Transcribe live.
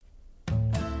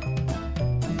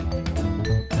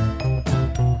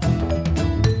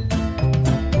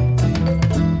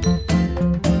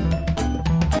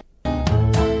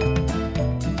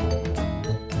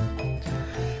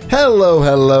Hello,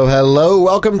 hello, hello.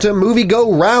 Welcome to Movie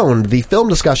Go Round, the film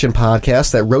discussion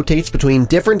podcast that rotates between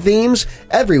different themes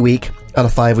every week on a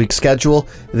 5-week schedule.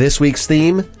 This week's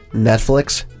theme,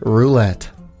 Netflix Roulette.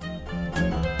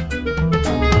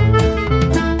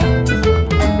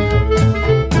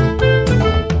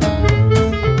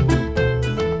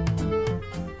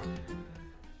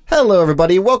 Hello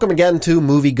everybody, welcome again to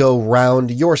Movie Go Round,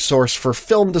 your source for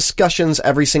film discussions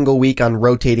every single week on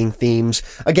rotating themes.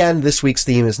 Again, this week's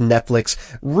theme is Netflix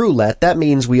Roulette. That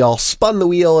means we all spun the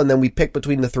wheel and then we pick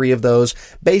between the three of those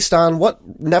based on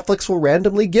what Netflix will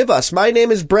randomly give us. My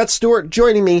name is Brett Stewart.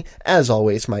 Joining me, as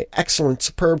always, my excellent,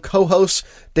 superb co-host,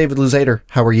 David Luzader.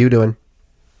 How are you doing?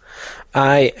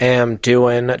 I am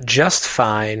doing just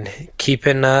fine.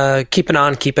 Keeping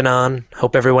on.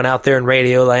 Hope everyone out there in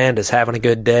Radio Land is having a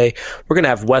good day. We're going to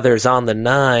have weathers on the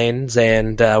nines,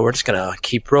 and we're just going to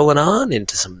keep rolling on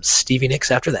into some Stevie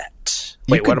Nicks after that.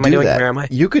 Wait, what am I doing? Where am I?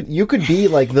 You could be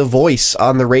like the voice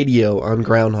on the radio on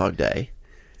Groundhog Day.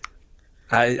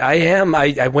 I am.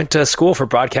 I went to school for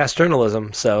broadcast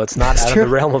journalism, so it's not out of the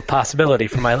realm of possibility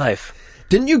for my life.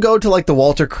 Didn't you go to like the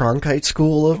Walter Cronkite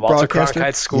School of Broadcasting? Walter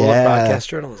Cronkite School of Broadcast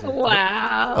Journalism.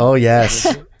 Wow. Oh, yes.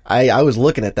 I was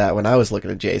looking at that when I was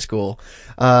looking at J School.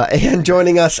 And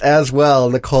joining us as well,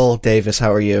 Nicole Davis.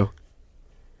 How are you?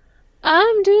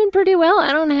 I'm doing pretty well.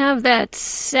 I don't have that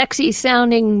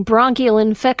sexy-sounding bronchial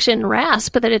infection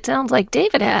rasp that it sounds like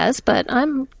David has, but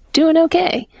I'm doing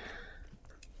okay.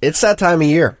 It's that time of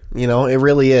year, you know, it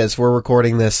really is. We're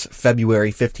recording this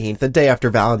February 15th, the day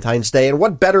after Valentine's Day, and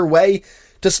what better way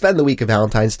to spend the week of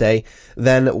Valentine's Day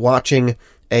than watching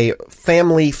a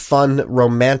family fun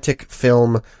romantic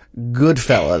film,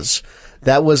 Goodfellas.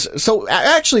 That was, so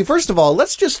actually, first of all,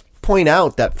 let's just point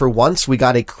out that for once we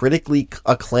got a critically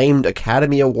acclaimed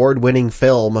Academy Award winning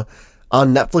film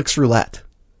on Netflix Roulette.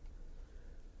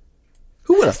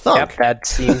 Who would have thunk? Yep,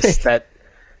 that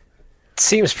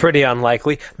seems pretty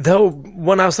unlikely. Though,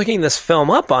 when I was looking this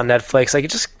film up on Netflix, like, it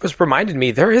just was reminded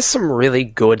me there is some really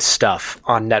good stuff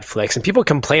on Netflix. And people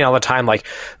complain all the time, like,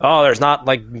 oh, there's not,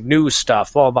 like, new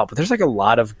stuff, blah, blah, blah. But there's, like, a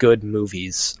lot of good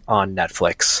movies on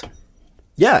Netflix.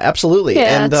 Yeah, absolutely.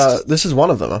 Yeah, and this is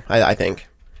one of them, I think.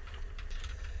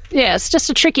 Yeah, it's just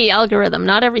a tricky algorithm.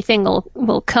 Not everything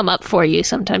will come up for you.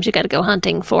 Sometimes you got to go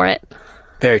hunting for it.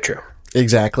 Very true.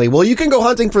 Exactly. Well, you can go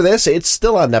hunting for this. It's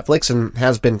still on Netflix and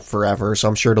has been forever, so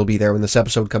I'm sure it'll be there when this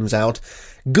episode comes out.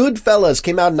 Goodfellas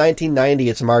came out in 1990.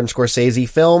 It's a Martin Scorsese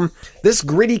film. This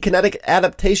gritty, kinetic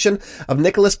adaptation of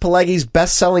Nicholas Pileggi's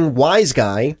best-selling Wise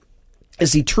Guy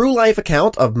is the true-life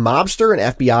account of mobster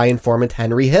and FBI informant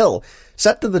Henry Hill.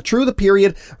 Set to the true the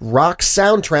period rock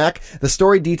soundtrack, the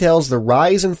story details the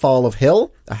rise and fall of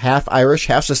Hill, a half-Irish,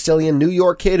 half-Sicilian New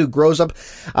York kid who grows up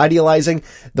idealizing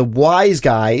the wise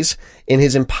guys in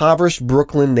his impoverished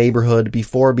Brooklyn neighborhood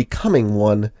before becoming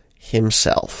one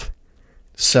himself.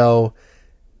 So,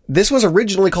 this was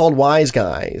originally called Wise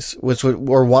Guys,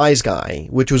 or Wise Guy,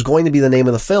 which was going to be the name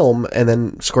of the film, and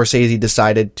then Scorsese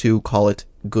decided to call it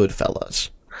Goodfellas.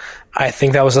 I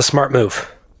think that was a smart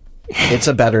move. It's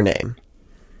a better name.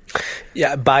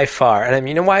 Yeah, by far. And I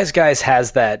mean, Wise Guys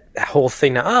has that whole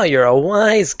thing now, oh, you're a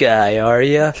wise guy, are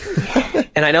you?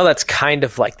 And I know that's kind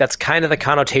of the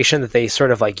connotation that they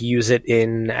sort of like use it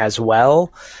in as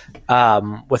well,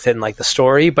 within like the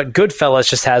story. But Goodfellas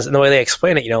just has, and the way they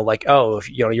explain it, like, oh, if,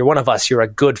 you're one of us, you're a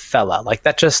good fella. Like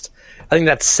that just, I think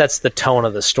that sets the tone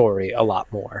of the story a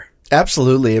lot more.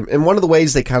 Absolutely. And one of the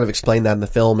ways they kind of explain that in the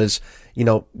film is,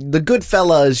 the good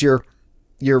fella is your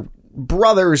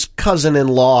brother's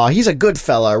cousin-in-law. He's a good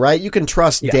fella, right? You can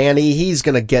trust Danny. He's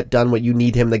going to get done what you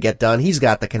need him to get done. He's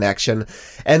got the connection.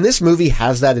 And this movie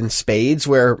has that in spades,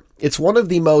 where it's one of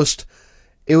the most,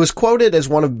 it was quoted as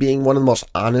being one of the most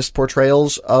honest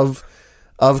portrayals of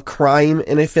crime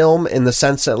in a film, in the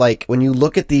sense that, like, when you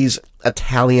look at these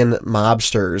Italian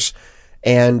mobsters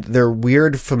and their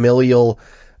weird familial,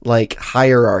 like,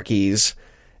 hierarchies,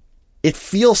 it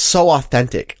feels so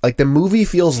authentic. Like, the movie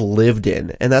feels lived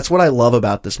in, and that's what I love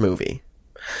about this movie.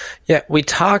 Yeah, we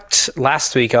talked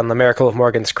last week on The Miracle of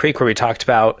Morgan's Creek, where we talked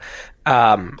about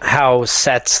how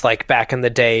sets, like, back in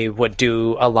the day would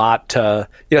do a lot to,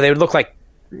 they would look like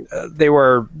they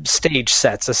were stage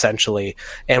sets, essentially,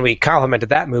 and we complimented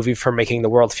that movie for making the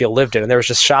world feel lived in. And there was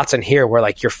just shots in here where,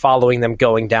 like, you're following them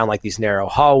going down, like, these narrow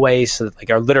hallways that, like,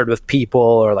 are littered with people,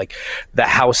 or, like, the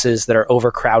houses that are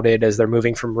overcrowded as they're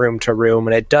moving from room to room.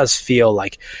 And it does feel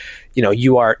like,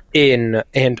 you are in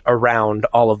and around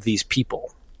all of these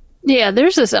people. Yeah,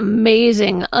 there's this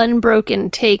amazing unbroken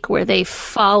take where they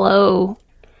follow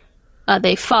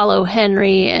they follow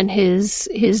Henry and his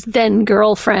then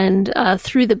girlfriend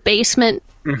through the basement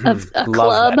of a Love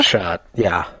club. that shot.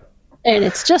 Yeah. And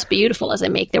it's just beautiful as they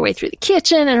make their way through the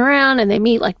kitchen and around, and they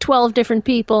meet like 12 different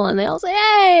people, and they all say,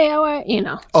 "Hey, how are you?"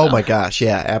 know. Oh my gosh,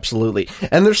 yeah, absolutely.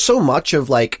 And there's so much of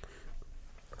like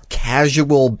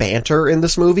casual banter in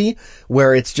this movie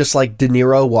where it's just like De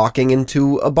Niro walking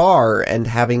into a bar and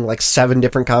having like 7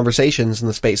 different conversations in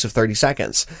the space of 30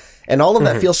 seconds. And all of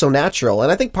that feels so natural.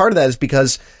 And I think part of that is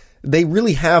because they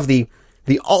really have the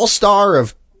all-star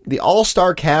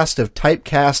cast of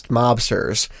typecast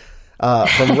mobsters.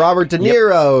 From Robert De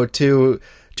Niro to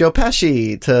Joe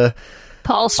Pesci to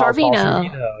Paul Sorvino.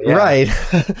 Yeah. Right.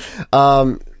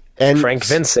 And Frank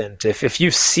Vincent. If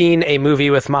you've seen a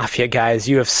movie with mafia guys,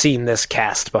 you have seen this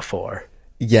cast before.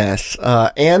 Yes.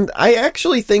 And I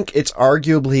actually think it's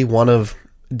arguably one of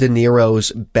De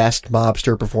Niro's best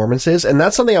mobster performances. And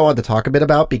that's something I wanted to talk a bit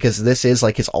about because this is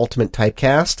like his ultimate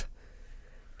typecast.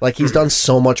 Like, he's done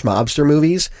so much mobster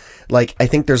movies. Like, I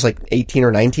think there's like 18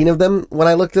 or 19 of them when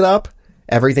I looked it up.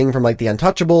 Everything from like The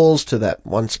Untouchables to that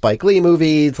one Spike Lee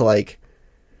movie to like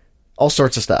all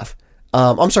sorts of stuff.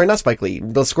 I'm sorry, not Spike Lee.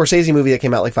 The Scorsese movie that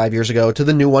came out like 5 years ago to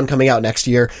the new one coming out next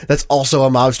year. That's also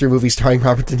a mobster movie starring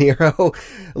Robert De Niro.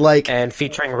 Like, and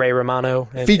featuring Ray Romano.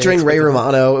 Featuring Ray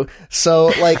Romano.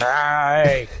 So, like,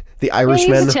 Hi. The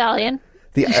Irishman. He's Italian.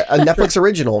 The a Netflix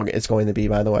original it's going to be,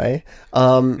 by the way.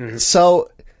 So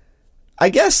I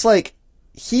guess like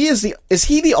is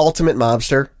he the ultimate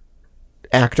mobster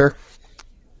actor?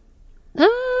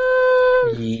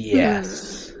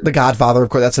 Yes. The Godfather, of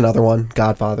course, that's another one.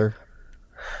 Godfather.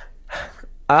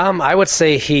 I would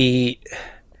say he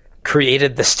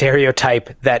created the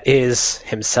stereotype that is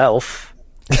himself,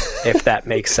 if that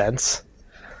makes sense.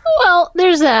 Well,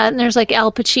 there's that, and there's like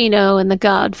Al Pacino in The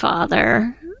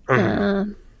Godfather.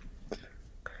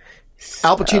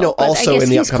 Al Pacino also in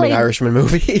the upcoming Irishman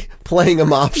movie, playing a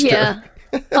mobster. Yeah.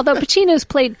 Although Pacino's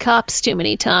played cops too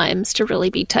many times to really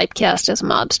be typecast as a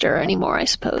mobster anymore, I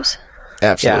suppose.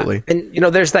 Absolutely. Yeah. And, you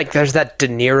know, there's that De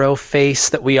Niro face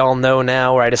that we all know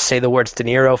now, where I just say the words De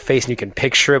Niro face and you can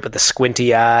picture it with the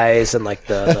squinty eyes and like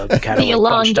the kind of the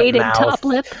elongated top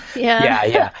lip. Yeah.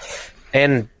 Yeah.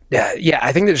 And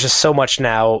I think there's just so much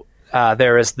now.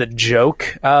 There is the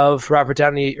joke of Robert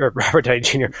Downey Jr.,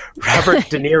 Robert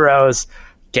De Niro's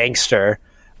gangster.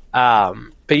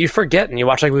 But you forget and you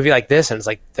watch like a movie like this and it's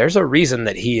like, there's a reason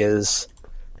that he is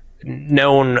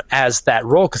known as that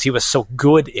role because he was so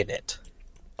good in it.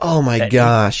 Oh my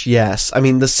gosh, yes. I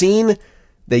mean, the scene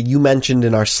that you mentioned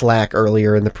in our Slack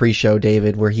earlier in the pre-show,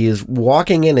 David, where he is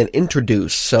walking in and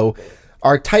introduced. So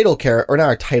our title character, or not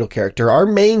our title character, our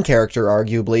main character,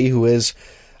 arguably, who is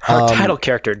our title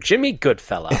character, Jimmy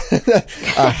Goodfellow.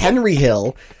 Henry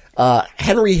Hill.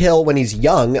 Henry Hill, when he's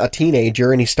young, a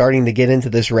teenager, and he's starting to get into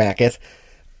this racket,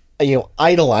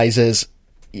 idolizes,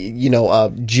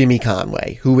 Jimmy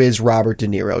Conway, who is Robert De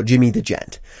Niro, Jimmy the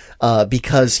Gent,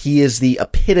 because he is the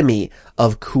epitome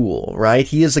of cool, right?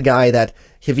 He is the guy that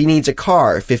if he needs a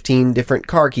car, 15 different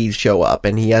car keys show up,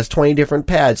 and he has 20 different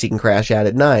pads he can crash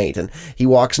at night, and he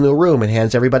walks into a room and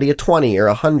hands everybody a 20 or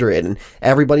 100, and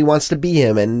everybody wants to be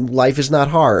him, and life is not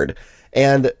hard.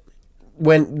 And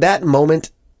when that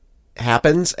moment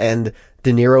happens and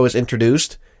De Niro is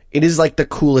introduced, it is like the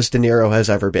coolest De Niro has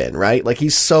ever been, right? Like,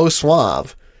 he's so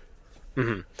suave.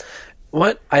 Mm-hmm.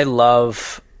 What I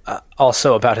love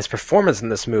also about his performance in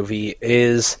this movie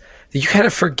is that you kind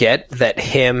of forget that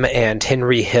him and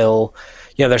Henry Hill,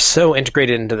 they're so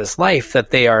integrated into this life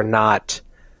that they are not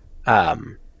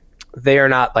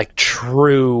like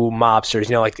true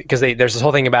mobsters, because there's this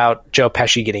whole thing about Joe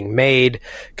Pesci getting made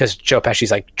because Joe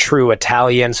Pesci's like true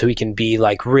Italian, so he can be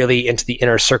like really into the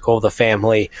inner circle of the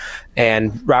family,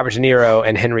 and Robert De Niro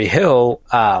and Henry Hill,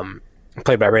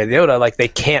 played by Ray Liotta, like they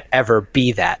can't ever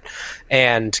be that.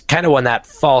 And kind of when that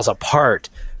falls apart,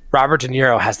 Robert De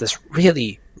Niro has this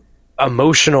really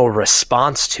emotional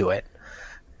response to it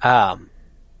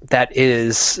that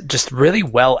is just really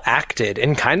well acted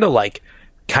and kind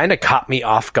of caught me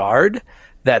off guard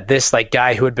that this like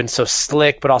guy who had been so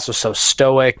slick but also so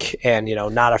stoic and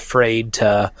not afraid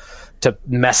to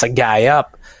mess a guy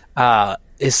up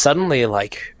is suddenly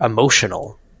like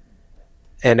emotional,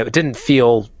 and it didn't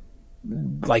feel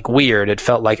like weird. It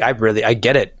felt like I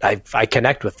get it. I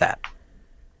connect with that.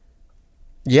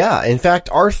 Yeah, in fact,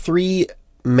 our 3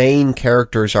 main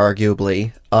characters,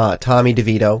 arguably, Tommy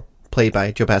DeVito, played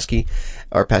by Joe Pesci,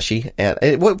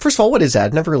 and first of all, what is that?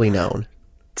 I've never really known.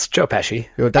 It's Joe Pesci.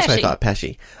 That's what I thought,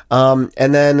 Pesci.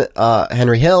 And then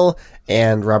Henry Hill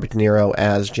and Robert De Niro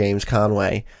as James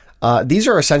Conway. These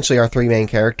are essentially our three main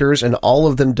characters, and all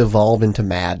of them devolve into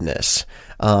madness.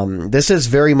 This is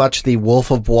very much the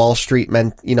Wolf of Wall Street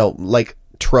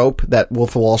trope that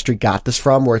Wolf of Wall Street got this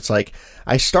from, where it's like,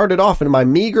 I started off in my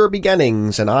meager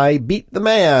beginnings, and I beat the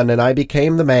man, and I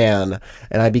became the man,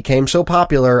 and I became so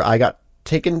popular, I got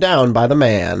taken down by the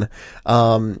man.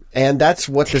 And that's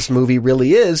what this movie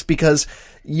really is, because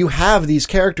you have these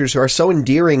characters who are so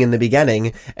endearing in the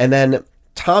beginning, and then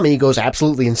Tommy goes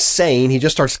absolutely insane. He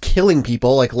just starts killing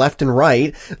people, like, left and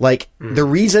right. Like, the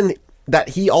reason that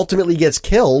he ultimately gets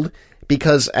killed,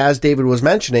 because as David was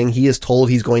mentioning, he is told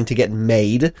he's going to get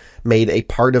made a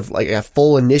part of, like, a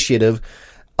full initiate of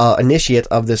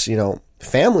this,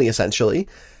 family, essentially.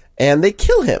 And they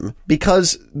kill him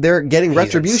because they're getting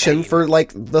retribution insane. for,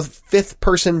 like, the fifth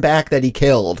person back that he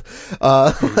killed.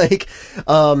 And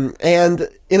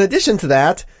in addition to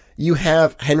that, you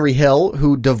have Henry Hill,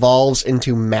 who devolves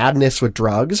into madness with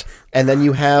drugs, and then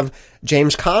you have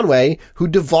James Conway, who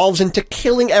devolves into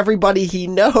killing everybody he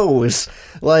knows.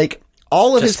 Like,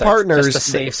 all of his partners... Just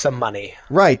to save some money.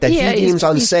 Right, that he deems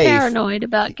unsafe. He's paranoid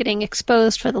about getting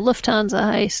exposed for the Lufthansa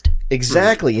heist.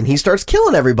 Exactly, and he starts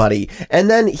killing everybody. And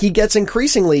then he gets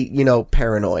increasingly,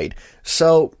 paranoid.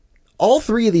 So, all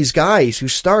three of these guys who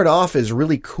start off as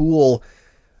really cool,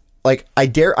 like, I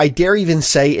dare even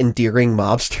say endearing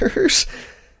mobsters,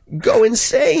 go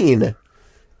insane.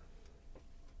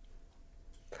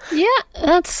 Yeah,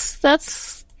 that's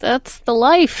the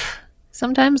life.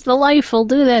 Sometimes the life will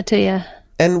do that to you.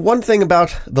 And one thing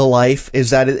about The Life is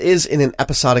that it is in an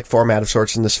episodic format of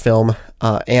sorts in this film,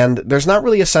 and there's not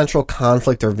really a central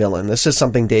conflict or villain. This is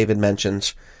something David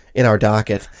mentions in our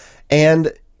docket.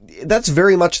 And that's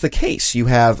very much the case. You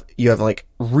have like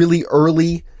really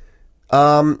early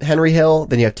Henry Hill,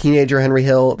 then you have teenager Henry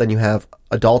Hill, then you have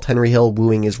adult Henry Hill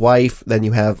wooing his wife, then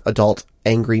you have adult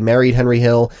angry married Henry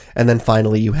Hill, and then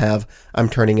finally you have I'm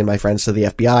turning in my friends to the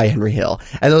FBI Henry Hill.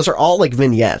 And those are all like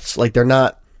vignettes. Like, they're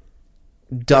not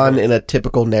done in a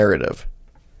typical narrative.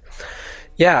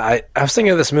 Yeah, I was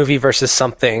thinking of this movie versus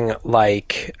something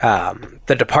like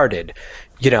The Departed,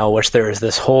 which there is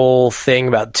this whole thing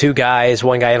about two guys,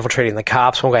 one guy infiltrating the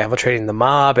cops, one guy infiltrating the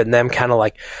mob, and them kind of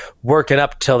like working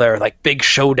up till their like big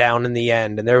showdown in the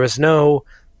end. And there was no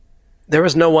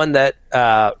one that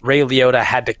Ray Liotta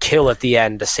had to kill at the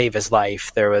end to save his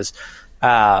life. There was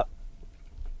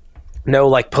no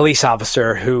like police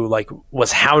officer who like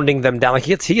was hounding them down. Like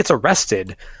he gets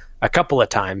arrested a couple of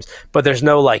times, but there's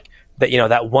no like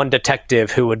that one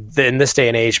detective who would in this day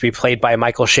and age be played by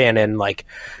Michael Shannon. Like,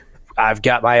 I've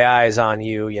got my eyes on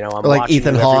you. I'm like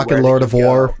Ethan Hawke in Lord of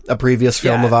War, a previous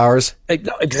film of ours.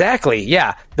 Exactly.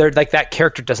 Yeah, they're like that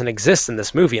character doesn't exist in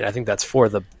this movie, and I think that's for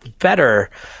the better.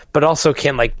 But also,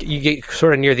 you get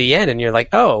sort of near the end, and you're like,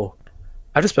 oh,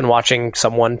 I've just been watching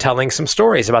someone telling some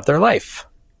stories about their life.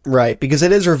 Right, because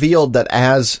it is revealed that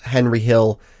as Henry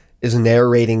Hill is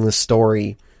narrating the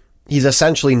story, he's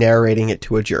essentially narrating it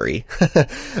to a jury.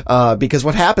 Because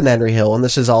what happened to Henry Hill, and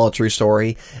this is all a true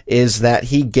story, is that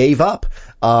he gave up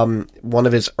one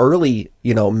of his early,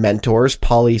 mentors,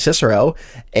 Paulie Cicero,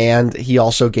 and he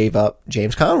also gave up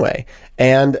James Conway.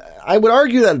 And I would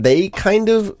argue that they kind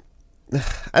of,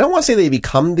 I don't want to say they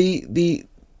become the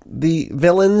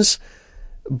villains,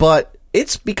 but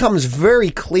it becomes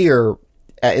very clear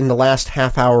in the last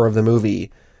half hour of the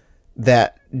movie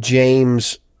that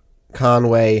James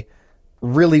Conway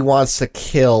really wants to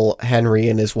kill Henry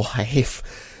and his wife.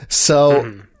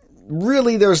 So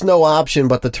really there's no option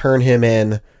but to turn him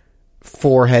in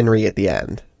for Henry at the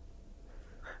end.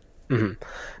 Mm-hmm.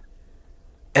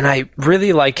 And I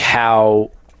really like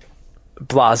how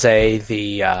blasé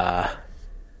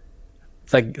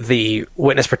the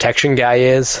witness protection guy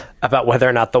is about whether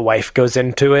or not the wife goes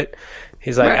into it.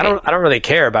 He's like, right. I don't really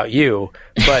care about you,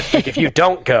 but like, if you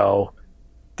don't go,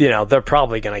 they're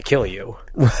probably going to kill you.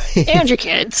 Right. And your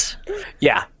kids.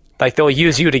 Yeah. Like, they'll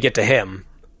use you to get to him.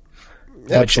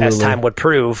 Absolutely. Which, as time would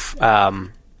prove,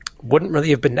 wouldn't really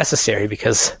have been necessary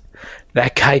because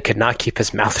that guy could not keep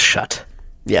his mouth shut.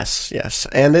 Yes.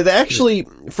 And it actually,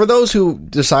 for those who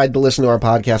decide to listen to our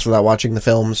podcast without watching the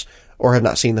films or have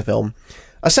not seen the film,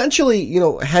 essentially,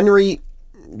 Henry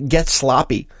gets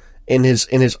sloppy in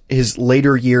his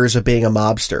later years of being a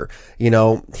mobster.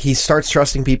 He starts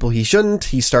trusting people he shouldn't.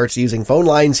 He starts using phone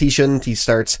lines he shouldn't. He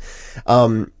starts,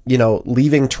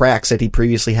 leaving tracks that he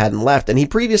previously hadn't left. And he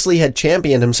previously had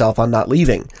championed himself on not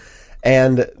leaving.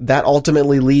 And that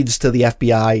ultimately leads to the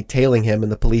FBI tailing him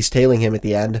and the police tailing him at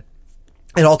the end.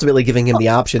 And ultimately giving him the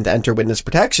option to enter witness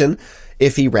protection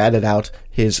if he ratted out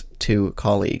his two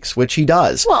colleagues, which he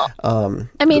does. Well,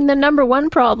 the number one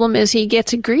problem is he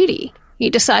gets greedy. he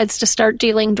decides to start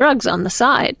dealing drugs on the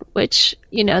side, which,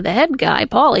 the head guy,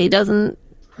 Paulie, doesn't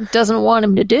want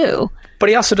him to do. But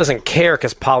he also doesn't care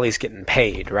because Paulie's getting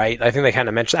paid, right? I think they kind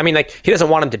of mentioned. I mean, like, he doesn't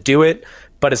want him to do it,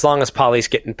 but as long as Paulie's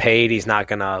getting paid, he's not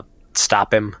gonna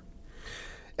stop him.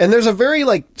 And there's a very,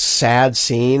 sad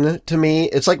scene to me.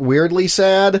 It's, weirdly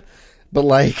sad,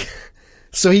 but,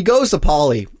 so he goes to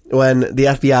Paulie when the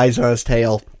FBI's on his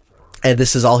tail, and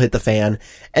this has all hit the fan.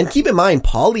 And keep in mind,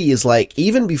 Paulie is,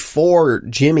 even before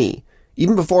Jimmy,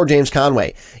 even before James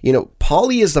Conway,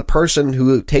 Paulie is the person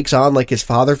who takes on, his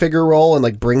father figure role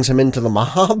and, brings him into the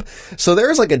mob. So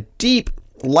there's, a deep,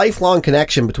 lifelong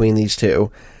connection between these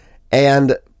two.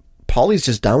 And Paulie's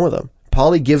just done with him.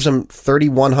 Paulie gives him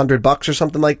 $3,100 or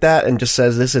something like that and just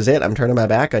says, this is it. I'm turning my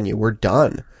back on you. We're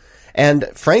done. And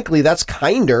frankly, that's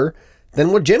kinder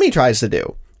than what Jimmy tries to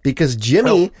do. Because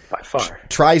Jimmy by far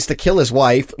tries to kill his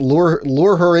wife,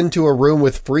 lure her into a room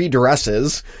with free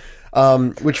dresses,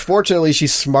 which fortunately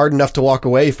she's smart enough to walk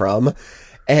away from.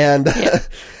 And,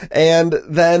 and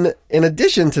then in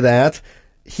addition to that,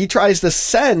 he tries to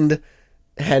send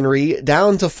Henry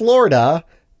down to Florida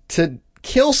to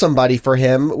kill somebody for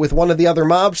him with one of the other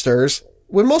mobsters,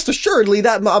 when most assuredly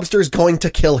that mobster is going to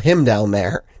kill him down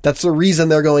there. That's the reason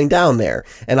they're going down there.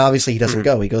 And obviously he doesn't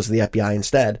go. He goes to the FBI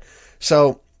instead.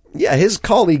 So, yeah, his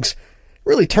colleagues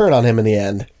really turn on him in the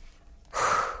end.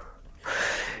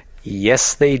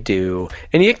 Yes, they do.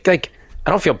 And I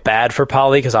don't feel bad for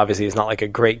Paulie because obviously he's not a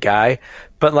great guy,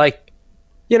 but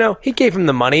he gave him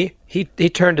the money. He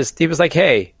he was like,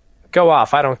 hey, go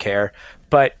off. I don't care.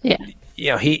 But Henry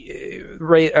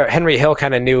Hill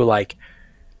kind of knew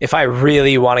if I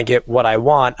really want to get what I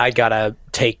want, I gotta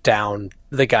take down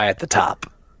the guy at the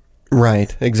top.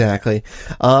 Right, exactly.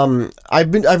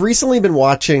 I've recently been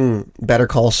watching Better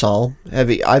Call Saul. Have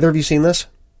either of you seen this?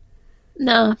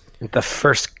 No. The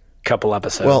first couple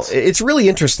episodes. Well, it's really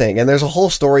interesting, and there's a whole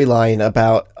storyline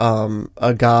about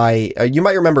a guy. You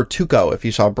might remember Tuco if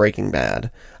you saw Breaking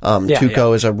Bad.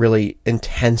 Tuco is a really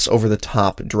intense,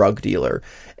 over-the-top drug dealer,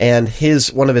 and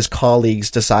one of his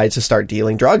colleagues decides to start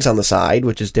dealing drugs on the side,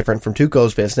 which is different from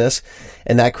Tuco's business,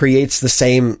 and that creates the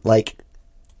same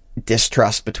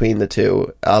distrust between the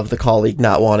two of the colleague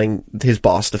not wanting his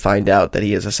boss to find out that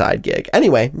he is a side gig.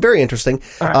 Anyway, very interesting.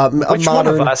 Right.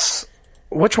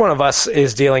 Which one of us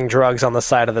is dealing drugs on the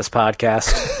side of this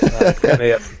podcast? Kind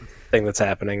of thing that's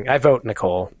happening. I vote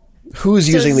Nicole. Who's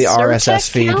using the RSS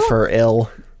feed count? for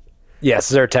ill? Yes,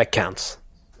 Zyrtec counts.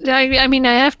 I mean,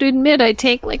 I have to admit, I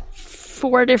take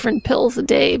 4 different pills a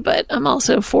day, but I'm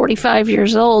also 45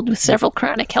 years old with several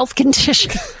chronic health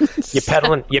conditions. You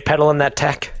peddling that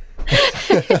tech?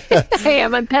 I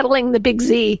am. I'm peddling the big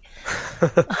Z.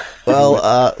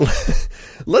 Well,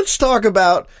 let's talk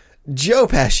about Joe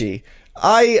Pesci.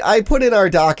 I put in our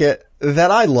docket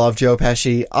that I love Joe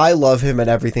Pesci. I love him and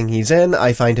everything he's in.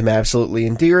 I find him absolutely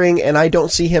endearing, and I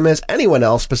don't see him as anyone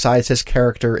else besides his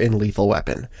character in Lethal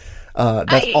Weapon.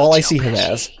 That's all I see him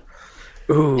as.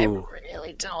 Ooh. I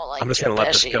really don't like I'm just Joe going to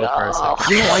let this Pesci go for a second.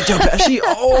 You don't like Joe Pesci?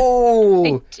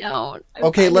 Oh! I don't.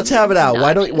 Okay, let's have it out.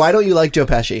 Why don't you like Joe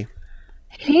Pesci?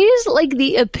 He's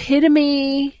the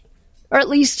epitome, or at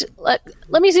least, let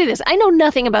me say this. I know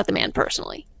nothing about the man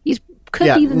personally.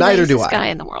 Could be the nicest guy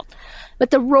in the world.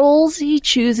 But the roles he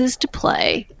chooses to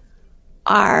play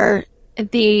are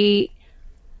the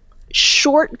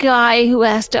short guy who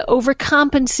has to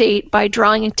overcompensate by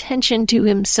drawing attention to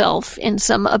himself in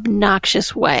some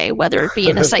obnoxious way, whether it be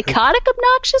in a psychotic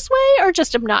obnoxious way or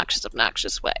just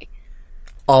obnoxious way.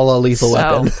 All a Lethal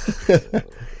Weapon.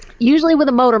 Usually with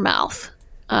a motor mouth.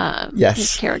 Yes.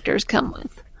 His characters come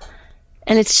with.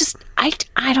 And it's just,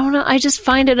 I don't know, I just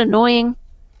find it annoying.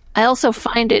 I also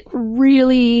find it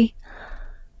really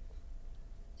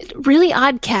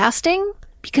odd casting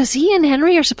because he and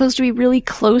Henry are supposed to be really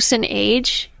close in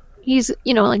age. He's,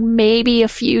 maybe a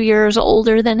few years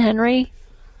older than Henry.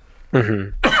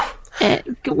 Mm-hmm.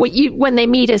 And when they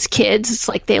meet as kids, it's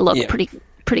they look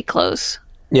pretty close.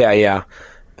 Yeah.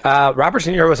 Robert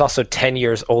De Niro was also 10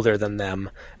 years older than them.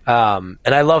 And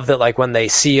I love that, when they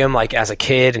see him, as a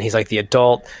kid and he's, the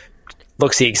adult,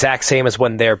 looks the exact same as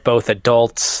when they're both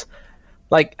adults.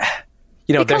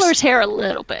 He colors his hair a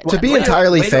little bit. To be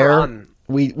entirely fair,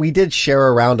 we did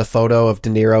share around a photo of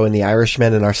De Niro in The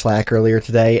Irishman in our Slack earlier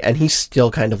today, and he still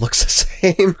kind of looks the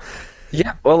same.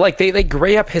 Yeah, well, they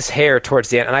gray up his hair towards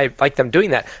the end, and I like them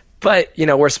doing that. But,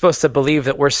 we're supposed to believe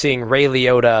that we're seeing Ray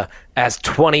Liotta as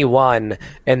 21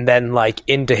 and then,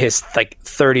 into his,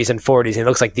 30s and 40s, and he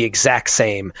looks the exact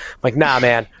same. Nah,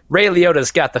 man, Ray Liotta's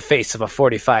got the face of a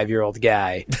 45-year-old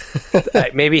guy.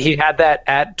 Maybe he had that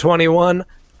at 21.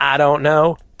 I don't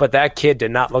know. But that kid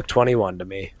did not look 21 to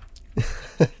me.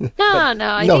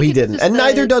 No, he didn't, and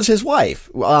neither does his wife.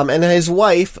 And his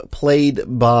wife, played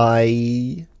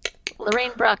by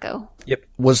Lorraine Bracco. Yep,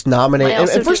 was nominated.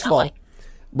 And first of all,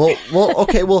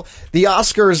 okay. Well, the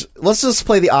Oscars. Let's just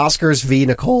play the Oscars v.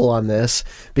 Nicole on this,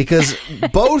 because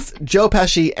both Joe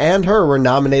Pesci and her were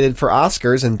nominated for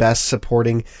Oscars in Best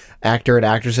Supporting Actor and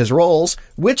Actresses roles,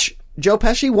 which Joe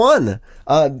Pesci won.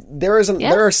 There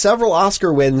are several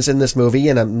Oscar wins in this movie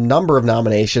and a number of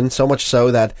nominations. So much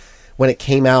so that when it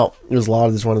came out, it was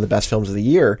lauded as one of the best films of the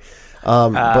year.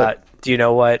 But do you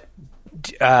know what?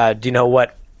 Do you know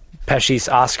what Pesci's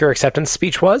Oscar acceptance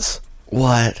speech was?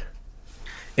 What?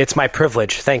 It's my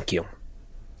privilege. Thank you.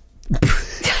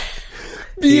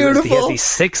 Beautiful. He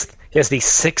has the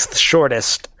sixth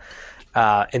shortest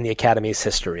in the Academy's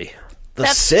history.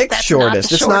 That's sixth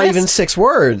shortest. It's not even 6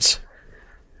 words.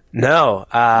 No.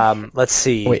 Let's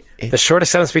see. Wait. The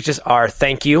shortest 7 speeches are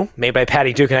 "Thank You," made by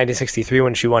Patty Duke in 1963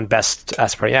 when she won Best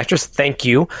Supporting Actress. "Thank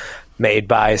You," made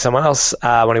by someone else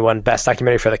when he won Best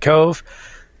Documentary for The Cove.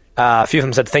 A few of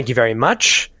them said "Thank you very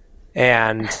much."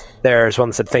 And there's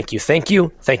one that said "Thank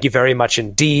you very much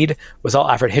indeed," was all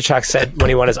Alfred Hitchcock said when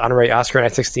he won his honorary Oscar in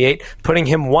 1968, putting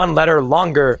him 1 letter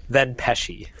longer than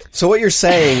Pesci. So what you're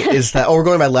saying is that... we're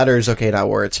going by letters, okay, not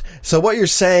words. So what you're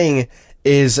saying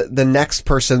is the next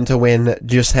person to win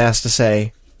just has to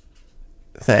say,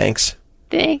 thanks.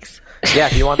 Thanks. Yeah,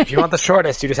 if you want the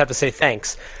shortest, you just have to say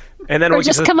thanks. And then or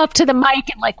just come up to the mic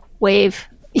and, wave.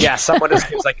 Yeah, someone just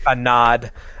gives, a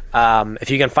nod. If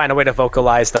you can find a way to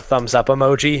vocalize the thumbs up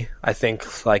emoji, I think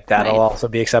that'll also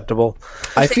be acceptable.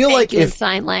 I feel like if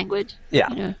sign language,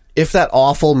 if that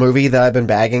awful movie that I've been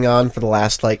bagging on for the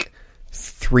last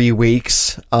 3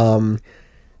 weeks,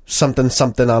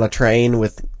 something on a train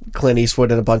with Clint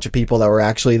Eastwood and a bunch of people that were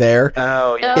actually there.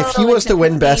 Oh yeah. If he was to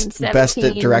win best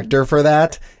director for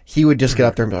that, he would just get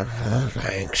up there and be like, "Oh,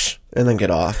 thanks," and then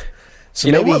get off. So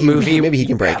you know what movie? Maybe he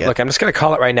can break it. Look, I'm just going to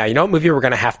call it right now. You know what movie we're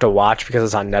going to have to watch because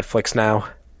it's on Netflix now?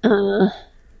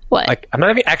 What? I'm not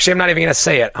even going to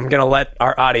say it. I'm going to let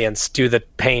our audience do the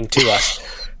pain to us.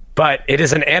 But it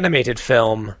is an animated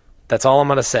film. That's all I'm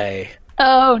going to say.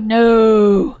 Oh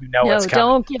no! No,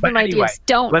 don't give them ideas.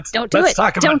 Don't do it. Let's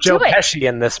talk about Joe Pesci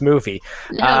in this movie.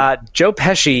 No. Joe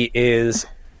Pesci is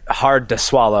hard to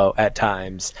swallow at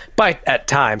times. By at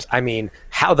times, I mean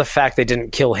how the fact they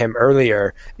didn't kill him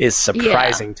earlier is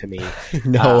surprising to me.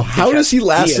 No, how does he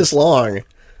last this long?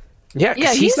 Yeah,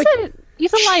 he's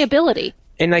a liability.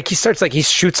 And he starts he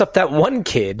shoots up that one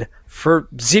kid for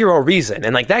zero reason,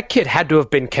 and that kid had to have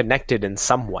been connected in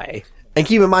some way. And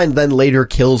keep in mind, then later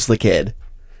kills the kid.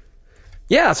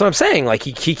 Yeah, that's what I'm saying.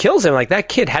 He kills him. That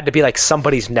kid had to be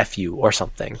somebody's nephew or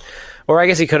something. Or I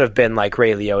guess he could have been Ray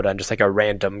Liotta and just a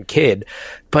random kid.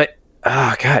 But,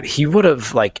 oh God, he would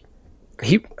have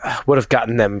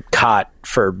gotten them caught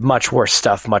for much worse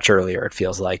stuff much earlier, it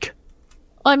feels like.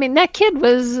 Well, I mean, that kid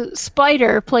was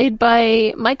Spider, played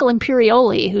by Michael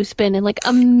Imperioli, who's been in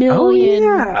a million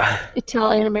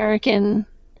Italian-American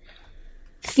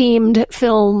themed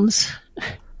films.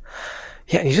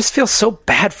 Yeah, and you just feel so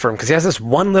bad for him because he has this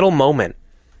one little moment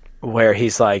where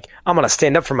he's I'm going to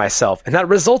stand up for myself. And that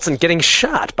results in getting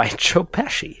shot by Joe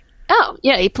Pesci. Oh,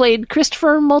 yeah. He played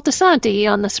Christopher Moltisanti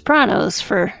on The Sopranos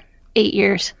for 8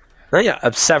 years. Oh, yeah.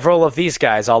 Several of these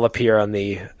guys all appear on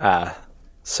The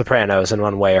Sopranos in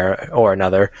one way or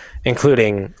another,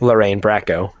 including Lorraine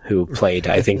Bracco, who played,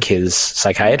 I think, his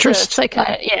psychiatrist.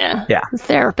 Yeah.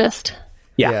 Therapist.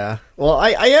 Yeah. Well,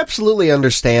 I absolutely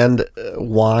understand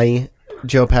why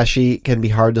Joe Pesci can be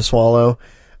hard to swallow.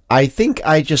 I think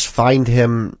I just find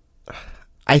him...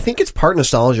 I think it's part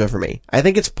nostalgia for me. I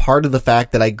think it's part of the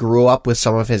fact that I grew up with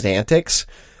some of his antics,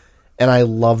 and I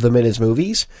love them in his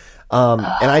movies. And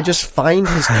I just find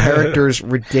his characters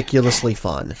ridiculously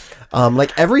fun.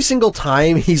 Every single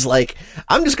time he's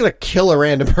I'm just gonna kill a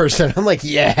random person. I'm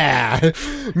yeah,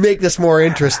 make this more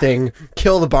interesting.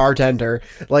 Kill the bartender.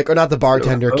 Or not the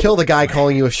bartender. Kill the guy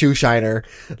calling you a shoe shiner.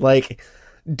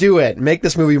 Do it. Make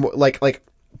this movie more,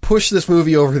 push this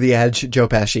movie over the edge, Joe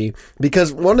Pesci.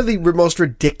 Because one of the most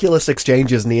ridiculous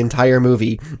exchanges in the entire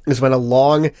movie is when a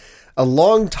long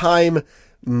time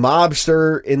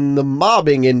mobster in the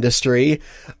mobbing industry,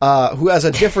 who has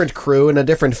a different crew and a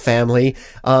different family,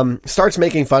 starts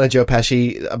making fun of Joe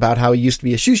Pesci about how he used to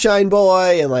be a shoeshine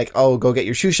boy and go get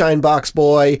your shoeshine box,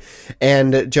 boy.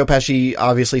 And Joe Pesci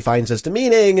obviously finds this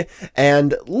demeaning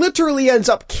and literally ends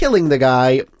up killing the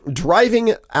guy,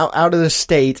 driving out of the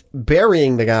state,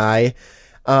 burying the guy.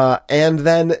 and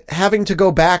then having to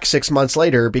go back 6 months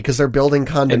later because they're building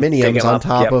condominiums on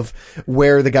top of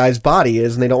where the guy's body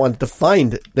is, and they don't want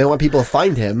people to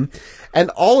find him. And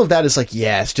all of that is like,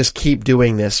 yes, just keep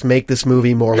doing this. Make this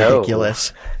movie more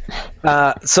ridiculous.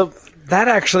 So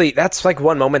that's like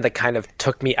one moment that kind of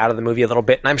took me out of the movie a little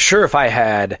bit. And I'm sure if I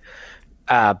had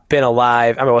been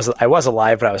alive, I was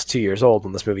alive, but I was 2 years old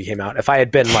when this movie came out. If I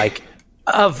had been like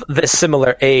of this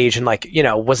similar age and like,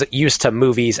 was used to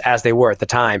movies as they were at the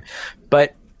time,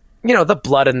 but the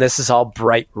blood in this is all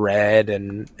bright red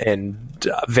and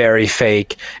very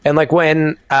fake. And like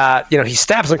when, he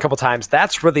stabs him a couple times,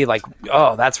 that's really like,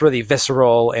 that's really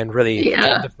visceral and really,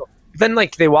 then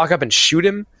like they walk up and shoot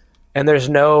him and there's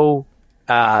no,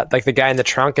 like the guy in the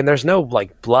trunk and there's no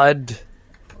like blood,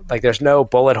 like there's no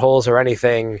bullet holes or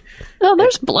anything. Well,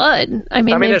 there's blood. I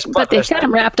mean there's blood, but they've got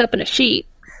him wrapped up in a sheet.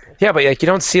 Yeah, but like you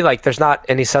don't see like there's not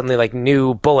any suddenly like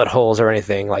new bullet holes or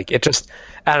anything. Like it just,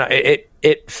 I don't know.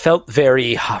 It felt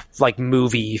very like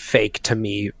movie fake to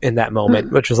me in that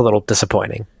moment, which was a little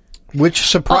disappointing. Which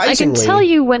surprisingly, I can tell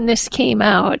you when this came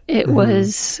out, it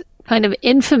was kind of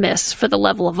infamous for the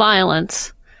level of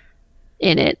violence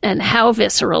in it and how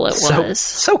visceral it was.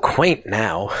 So quaint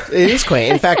now. It is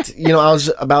quaint. In fact, I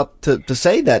was about to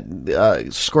say that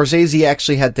Scorsese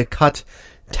actually had to cut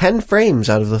 10 frames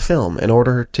out of the film in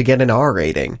order to get an R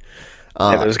rating.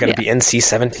 It was going to be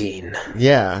NC-17.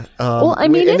 Yeah. Well, I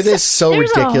mean, it is so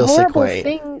ridiculously quaint.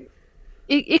 Thing.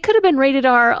 It could have been rated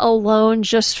R alone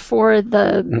just for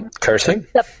the cursing.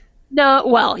 No,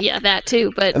 well, yeah, that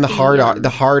too. But and the hard R,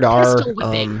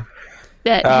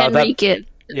 that Henry guy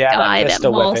that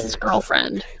mauls his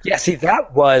girlfriend. Yeah, see,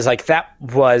 that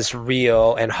was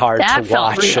real and hard to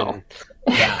watch. And,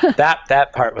 that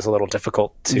part was a little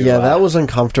difficult to. Yeah, that was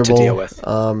uncomfortable to deal with.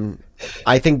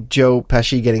 I think Joe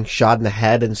Pesci getting shot in the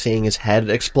head and seeing his head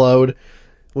explode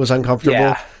was uncomfortable.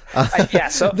 Yeah.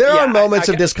 So there are moments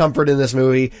of discomfort in this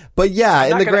movie, but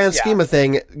in the grand scheme of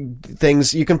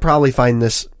things, you can probably find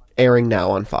this airing now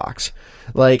on Fox.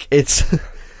 Like it's,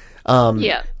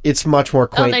 it's much more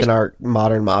quaint than our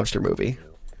modern mobster movie.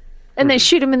 And they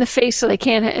shoot him in the face so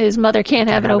his mother can't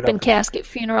have an open casket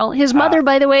funeral. His mother,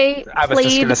 by the way, I was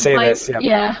just going to say this. Yep.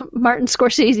 Yeah, Martin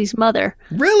Scorsese's mother.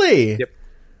 Really?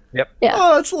 Yep. Yeah.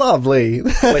 Oh, that's lovely.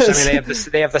 Which I mean,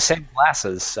 they have the same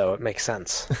glasses, so it makes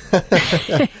sense.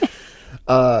 And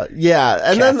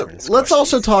then let's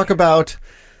also talk about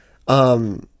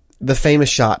the famous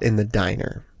shot in the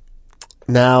diner.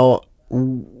 Now,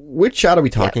 which shot are we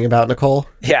talking about, Nicole?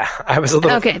 Yeah, I was a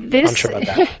little unsure about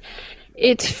that.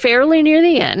 It's fairly near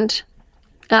the end.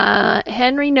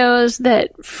 Henry knows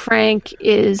that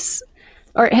Henry's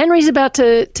about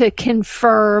to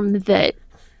confirm that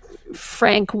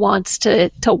Frank wants to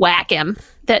whack him.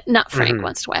 That not Frank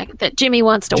wants to whack him. That Jimmy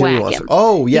wants to whack him.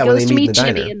 Oh, yeah. He goes to meet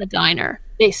Jimmy in the diner.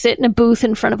 They sit in a booth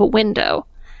in front of a window,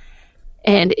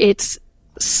 and it's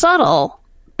subtle,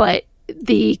 but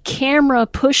the camera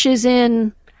pushes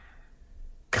in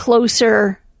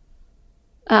closer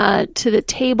to the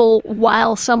table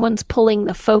while someone's pulling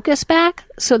the focus back,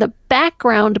 so the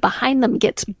background behind them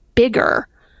gets bigger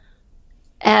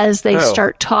as they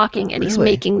start talking, and he's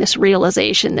making this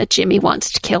realization that Jimmy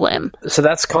wants to kill him. So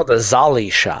that's called a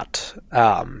Zolly shot.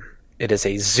 It is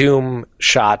a zoom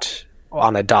shot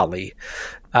on a dolly.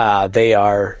 They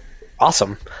are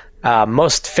awesome.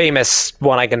 Most famous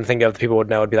one I can think of that people would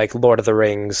know would be like Lord of the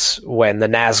Rings when the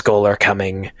Nazgul are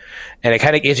coming, and it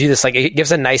kind of gives you this it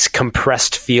gives a nice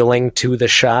compressed feeling to the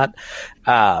shot.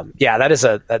 That is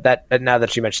that. Now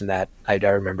that you mentioned that, I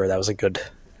remember that was a good.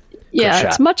 Yeah,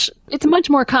 it's much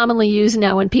more commonly used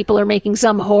now when people are making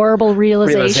some horrible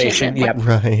realization. Yep.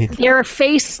 Right. Their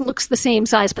face looks the same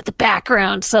size, but the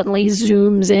background suddenly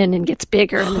zooms in and gets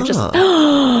bigger, and they're just,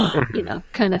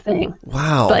 kind of thing.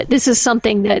 Wow. But this is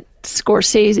something that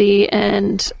Scorsese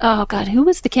and, who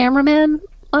was the cameraman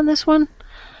on this one?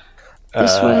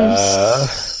 This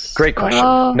was... Great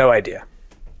question. No idea.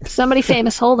 Somebody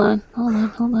famous. Hold on.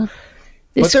 Oh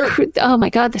my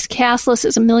God! This cast list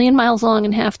is 1,000,000 miles long,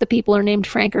 and half the people are named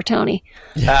Frank or Tony.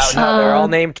 Yes. No, they're all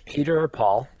named Peter or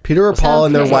Paul.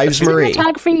 And their wives Marie.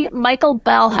 Cinematography: Michael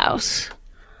Ballhaus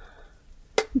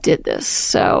did this.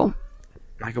 So,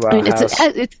 Michael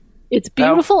Ballhaus. It's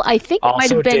beautiful. I think it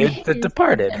might have been The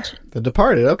Departed. The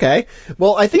Departed. Okay.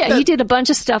 Well, I think he did a bunch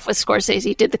of stuff with Scorsese.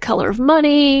 He did The Color of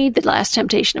Money, The Last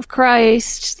Temptation of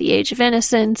Christ, The Age of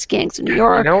Innocence, Gangs of New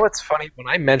York. You know what's funny? When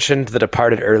I mentioned The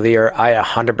Departed earlier, I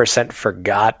 100%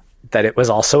 forgot that it was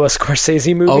also a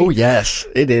Scorsese movie. Oh yes,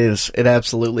 it is. It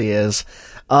absolutely is.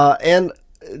 And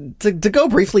to go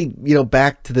briefly,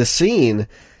 back to the scene,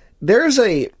 there's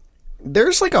a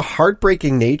there's like a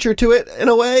heartbreaking nature to it in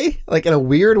a way, like in a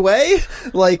weird way.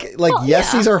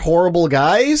 Yes, these are horrible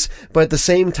guys, but at the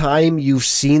same time, you've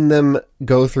seen them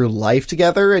go through life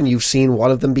together, and you've seen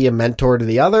one of them be a mentor to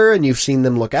the other, and you've seen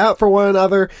them look out for one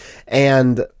another,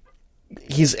 and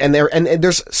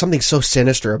there's something so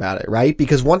sinister about it, right?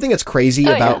 Because one thing that's crazy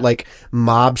about like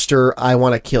mobster, I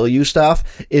want to kill you stuff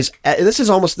is this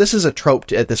is a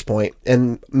trope at this point,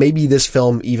 and maybe this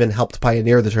film even helped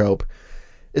pioneer the trope.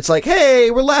 It's like,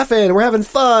 hey, we're laughing, we're having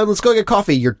fun, let's go get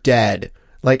coffee, you're dead.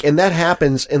 Like, and that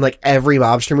happens in like every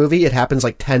mobster movie. It happens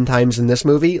like 10 times in this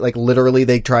movie. Like literally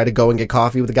they try to go and get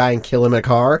coffee with a guy and kill him in a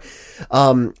car.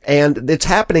 And it's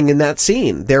happening in that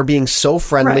scene. They're being so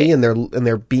friendly, right, and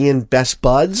they're being best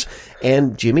buds,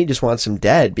 and Jimmy just wants him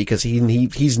dead because he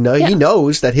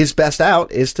knows that his best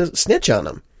out is to snitch on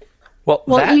him. Go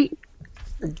ahead.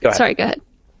 Sorry, go ahead.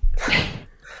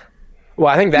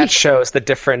 Well, I think that shows the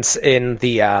difference in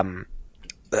the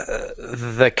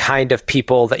kind of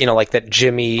people that, like that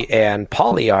Jimmy and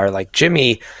Paulie are. Like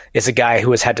Jimmy is a guy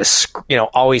who has had to,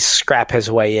 always scrap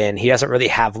his way in. He doesn't really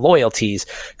have loyalties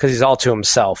because he's all to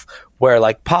himself. Where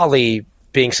like Paulie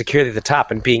being securely at the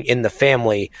top and being in the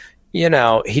family,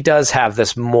 he does have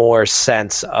this more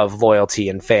sense of loyalty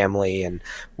and family. And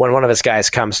when one of his guys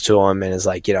comes to him and is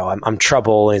like, I'm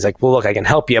trouble, and he's like, well, look, I can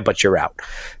help you, but you're out.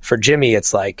 For Jimmy,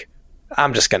 it's like,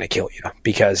 I'm just going to kill you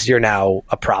because you're now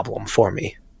a problem for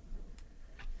me.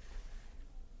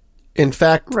 In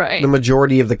fact, The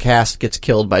majority of the cast gets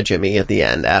killed by Jimmy at the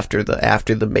end after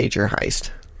the major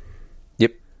heist.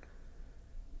 Yep.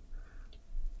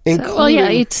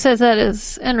 He says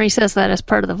that Henry says that as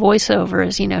part of the voiceover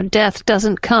is, death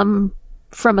doesn't come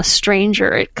from a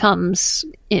stranger. It comes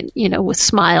in, with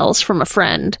smiles from a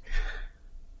friend.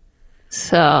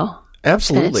 So.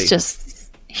 Absolutely. It's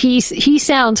just, he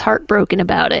sounds heartbroken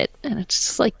about it. And it's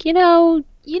just like, you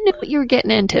knew what you were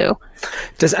getting into.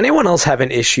 Does anyone else have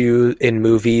an issue in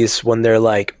movies when they're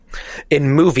like,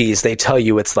 in movies they tell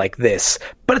you it's like this,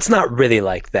 but it's not really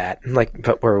like that? Like,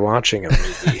 but we're watching a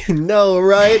movie. No,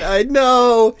 right? I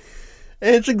know.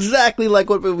 It's exactly like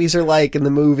what movies are like in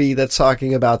the movie that's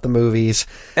talking about the movies.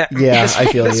 Yeah, I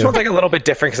feel you. This one's like a little bit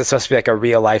different because it's supposed to be like a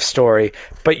real life story.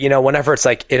 But, whenever it's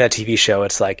like in a TV show,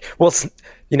 it's like, well, it's,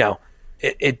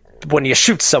 when you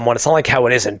shoot someone, it's not like how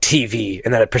it is on TV,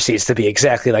 and then it proceeds to be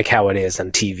exactly like how it is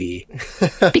on TV.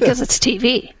 Because it's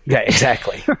TV. Yeah,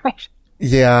 exactly. Right.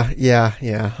 Yeah.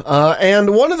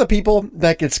 And one of the people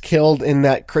that gets killed in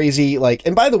that crazy,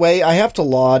 and by the way, I have to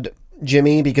laud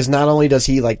Jimmy because not only does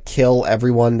he kill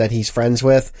everyone that he's friends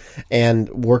with and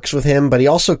works with him, but he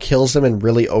also kills them in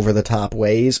really over the top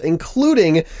ways,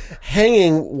 including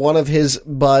hanging one of his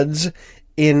buds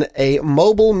in a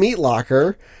mobile meat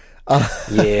locker.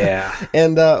 Yeah.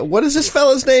 And what is this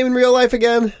fella's name in real life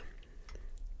again?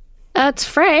 It's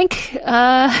Frank.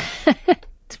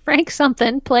 It's Frank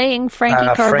something playing Frankie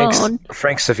Carbone.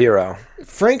 Frank Severo.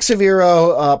 Frank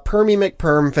Severo, Permy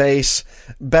McPermface,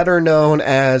 better known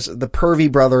as the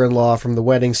pervy brother-in-law from The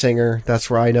Wedding Singer. That's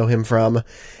where I know him from.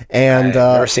 And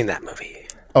I've never seen that movie.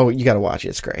 Oh, you got to watch it.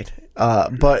 It's great.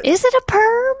 But is it a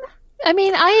perm? I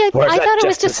mean, I thought it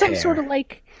was just some sort of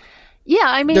yeah,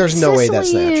 I mean, there's no way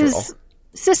that's natural.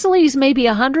 Sicily's maybe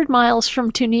 100 miles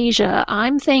from Tunisia.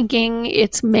 I'm thinking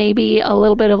it's maybe a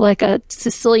little bit of a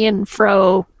Sicilian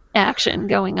fro action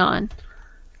going on.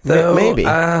 Though, maybe.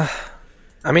 I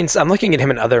mean, I'm looking at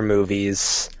him in other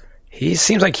movies. He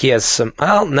seems like he has some...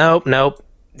 Well, nope.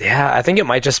 Yeah, I think it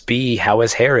might just be how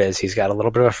his hair is. He's got a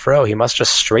little bit of a fro. He must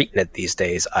just straighten it these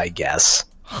days, I guess.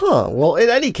 Huh. Well, in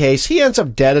any case, he ends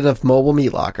up dead in a mobile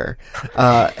meat locker.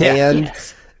 That's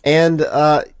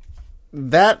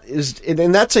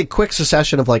a quick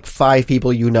succession of 5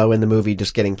 people in the movie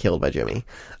just getting killed by Jimmy.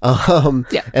 And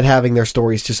having their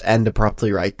stories just end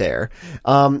abruptly right there.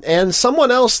 And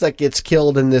someone else that gets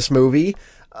killed in this movie,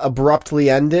 abruptly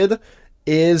ended,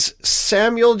 is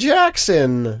Samuel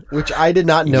Jackson, which I did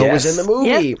not know was in the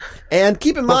movie. Yep. And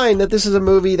keep in mind that this is a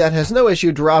movie that has no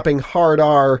issue dropping hard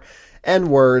R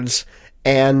N-words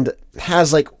and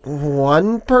has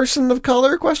one person of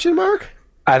color, ?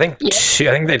 I think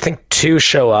two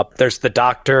show up. There's the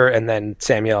doctor and then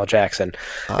Samuel L. Jackson.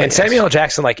 Samuel L.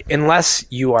 Jackson, unless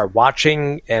you are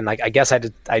watching, and I guess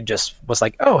I just was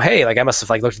oh, hey, I must have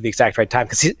looked at the exact right time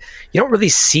because you don't really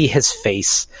see his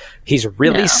face. He's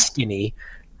really skinny,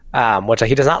 which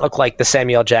he does not look like the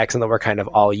Samuel L. Jackson that we're kind of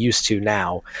all used to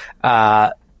now.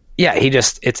 Yeah, he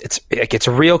just it's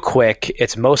real quick.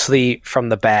 It's mostly from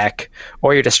the back,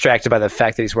 or you're distracted by the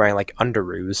fact that he's wearing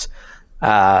underoos.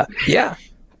 Yeah.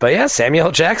 But yeah, Samuel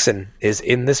L. Jackson is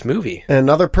in this movie. And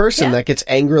another person that gets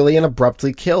angrily and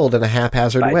abruptly killed in a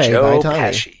haphazard way Joe by Tommy.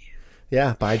 Pesci.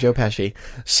 Yeah, by Joe Pesci.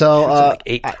 So, like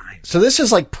 8 times. So this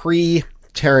is like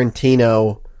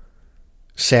pre-Tarantino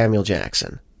Samuel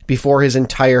Jackson, before his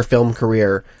entire film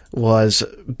career was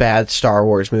bad Star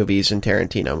Wars movies and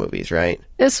Tarantino movies, right?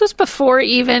 This was before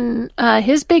even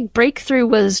his big breakthrough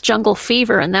was Jungle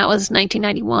Fever, and that was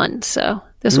 1991. So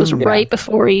this was right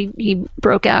before he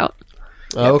broke out.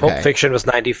 Yeah, okay. Pulp Fiction was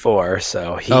 94,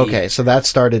 so he... Okay, so that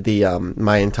started the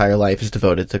My Entire Life is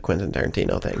Devoted to Quentin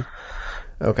Tarantino thing.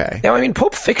 Okay. Now, I mean,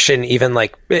 Pulp Fiction, even,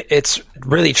 like, it's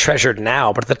really treasured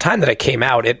now, but at the time that it came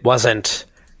out, it wasn't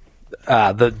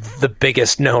the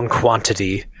biggest known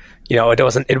quantity. You know, it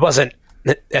wasn't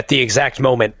at the exact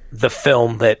moment the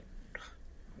film that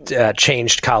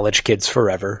changed college kids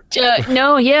forever.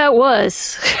 No, yeah, it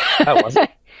was. Oh, was it?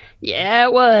 Yeah,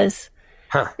 it was.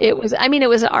 Huh. It was. I mean, it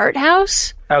was art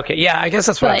house. Okay, yeah, I guess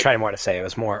that's what I'm trying more to say. It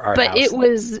was more art house. But it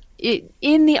was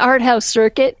in the art house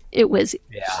circuit. It was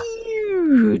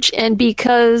huge, and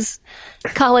because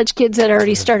college kids had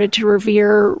already started to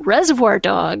revere Reservoir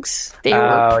Dogs, they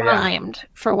were primed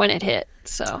for when it hit.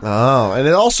 So. Oh, and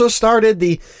it also started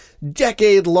the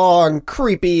decade-long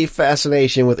creepy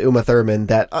fascination with Uma Thurman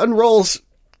that unrolls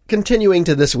continuing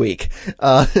to this week.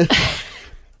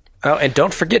 Oh, and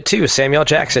don't forget, too, Samuel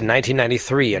Jackson,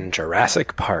 1993 in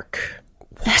Jurassic Park.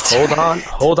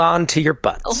 Hold on to your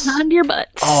butts. Hold on to your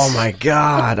butts. Oh, my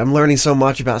God. I'm learning so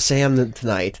much about Sam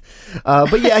tonight.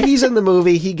 But yeah, he's in the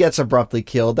movie. He gets abruptly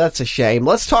killed. That's a shame.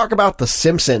 Let's talk about The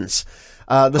Simpsons.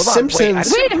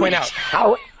 Simpsons...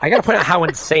 I gotta point out how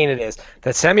insane it is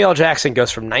that Samuel L. Jackson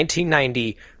goes from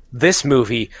 1990... this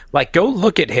movie, like, go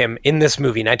look at him in this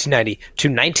movie, 1990, to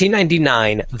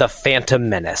 1999, The Phantom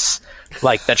Menace.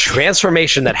 Like, the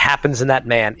transformation that happens in that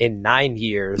man in 9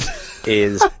 years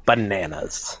is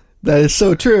bananas. That is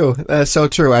so true.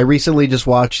 I recently just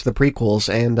watched the prequels,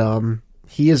 and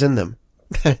he is in them.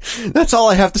 That's all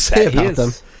I have to say about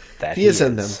them. He is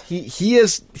in them. He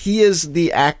is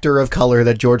the actor of color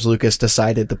that George Lucas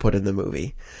decided to put in the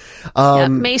movie.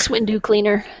 Mace Windu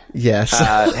cleaner. Yes.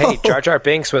 Hey, Jar Jar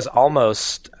Binks was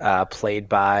almost played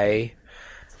by...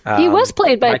 he was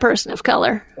played by a person of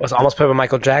color. Was almost played by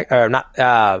Michael Jackson.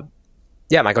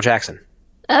 Michael Jackson.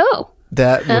 Oh.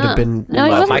 That would have been... No, he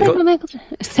wasn't played by Michael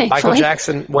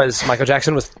Jackson. Michael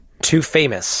Jackson was too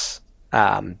famous.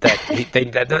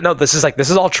 This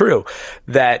is all true,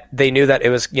 that they knew that it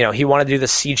was, he wanted to do the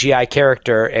CGI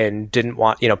character and didn't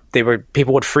want,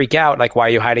 people would freak out, like, why are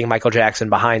you hiding Michael Jackson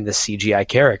behind this CGI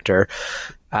character?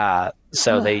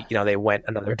 So they went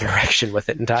another direction with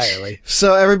it entirely.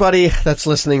 So everybody that's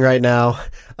listening right now,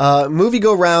 movie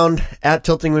go round at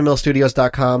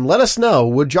tiltingwindmillstudios.com. Let us know,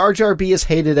 would Jar Jar be as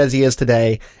hated as he is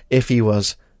today if he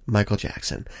was Michael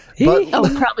Jackson?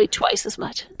 Probably twice as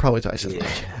much. Probably twice as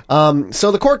much.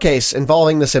 So the court case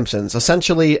involving The Simpsons,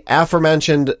 essentially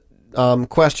aforementioned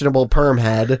questionable perm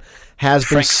head has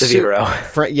been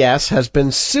has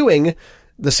been suing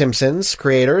The Simpsons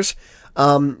creators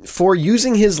for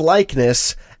using his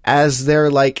likeness as their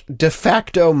de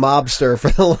facto mobster for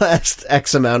the last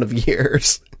X amount of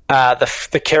years.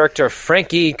 The character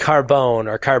Frankie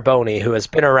Carboni, who has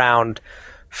been around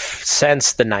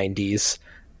since the 90s.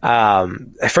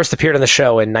 First appeared on the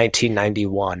show in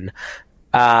 1991.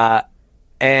 Frank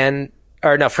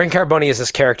Carboni is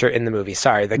this character in the movie.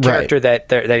 Sorry, the character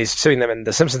that he's suing them in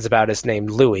The Simpsons about is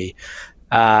named Louie.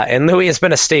 And Louie has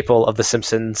been a staple of The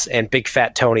Simpsons and Big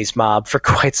Fat Tony's mob for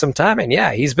quite some time. And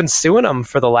yeah, he's been suing them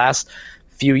for the last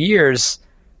few years.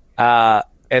 And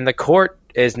the court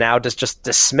is now just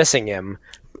dismissing him,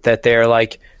 that they're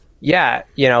like,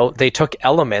 they took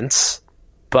elements,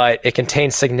 but it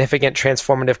contains significant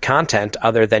transformative content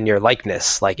other than your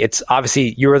likeness. Like, it's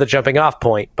obviously you are the jumping off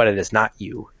point, but it is not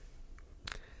you.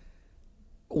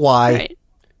 Why? Right.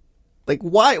 Like,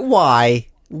 why?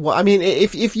 I mean,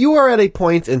 if you are at a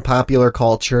point in popular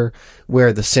culture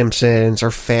where The Simpsons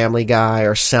or Family Guy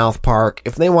or South Park,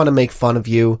 if they want to make fun of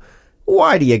you,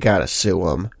 why do you gotta sue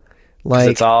them? Like,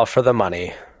 it's all for the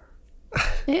money.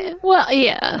 Yeah, well,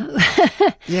 yeah.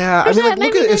 Yeah, I mean,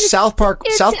 look at South Park.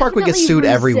 South Park would get sued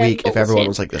every week if everyone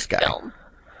was like this guy. Film.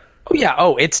 Oh yeah.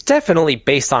 Oh, it's definitely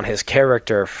based on his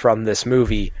character from this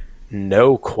movie,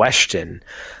 no question.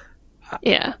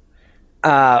 Yeah.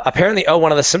 Apparently,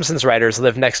 one of the Simpsons writers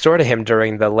lived next door to him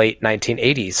during the late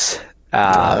 1980s.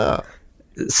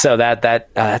 So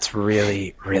that's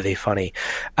really, really funny.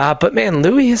 But man,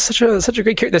 Louie is such a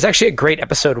great character. There's actually a great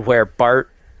episode where Bart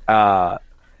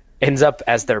ends up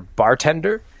as their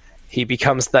bartender. He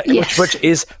becomes which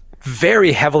is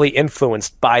very heavily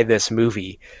influenced by this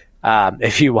movie.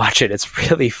 If you watch it, it's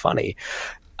really funny.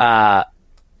 And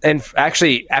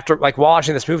actually, after while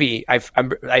watching this movie, I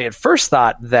at first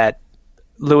thought that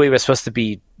Louis was supposed to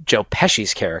be Joe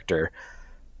Pesci's character,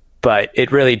 but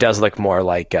it really does look more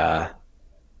like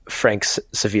Frank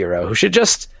Severo, who should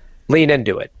just lean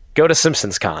into it. Go to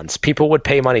Simpsons cons. People would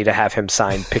pay money to have him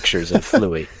sign pictures of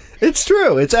Louis. It's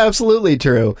true. It's absolutely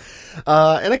true.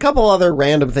 And a couple other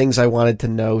random things I wanted to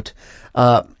note.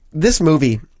 This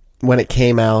movie, when it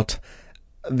came out,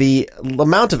 the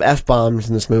amount of F-bombs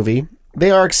in this movie,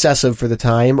 they are excessive for the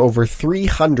time. Over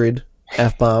 300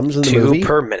 F-bombs in the movie. 2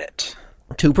 per minute.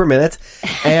 2 per minute.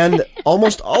 And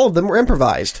almost all of them were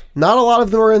improvised. Not a lot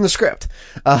of them were in the script.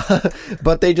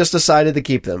 But they just decided to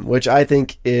keep them, which I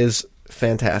think is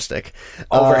fantastic.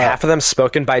 Over half of them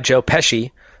spoken by Joe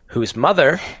Pesci, whose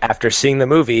mother, after seeing the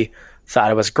movie, thought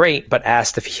it was great, but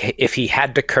asked if he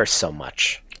had to curse so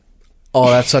much. Oh,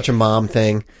 that's such a mom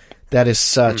thing. That is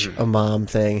such a mom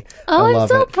thing. Oh, I love I'm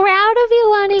so it. proud of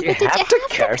you, honey. But did you have to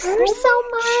curse so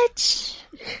much?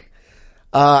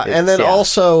 And then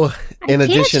also, in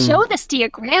addition, can't show this to your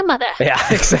grandmother. Yeah,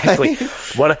 exactly.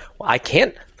 I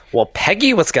can't. Well,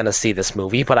 Peggy was going to see this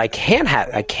movie, but I can't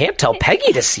tell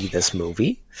Peggy to see this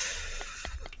movie.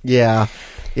 Yeah,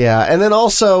 and then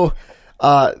also,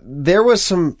 there was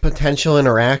some potential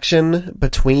interaction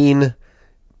between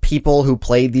people who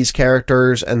played these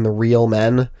characters and the real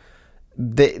men.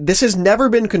 This has never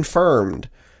been confirmed,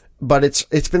 but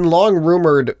it's been long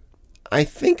rumored, I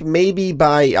think maybe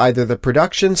by either the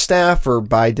production staff or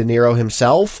by De Niro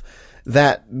himself,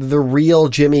 that the real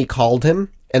Jimmy called him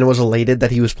and was elated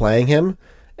that he was playing him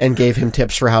and gave him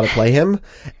tips for how to play him.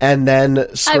 And then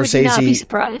Scorsese I would not be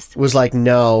surprised. Was like,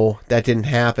 no, that didn't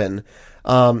happen.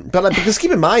 But because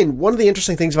keep in mind, one of the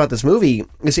interesting things about this movie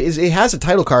is it has a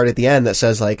title card at the end that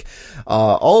says like,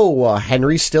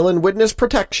 Henry's still in witness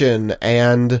protection,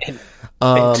 and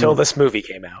until this movie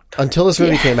came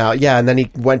out. Yeah, and then he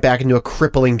went back into a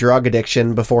crippling drug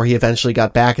addiction before he eventually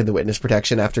got back into witness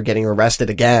protection after getting arrested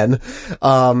again.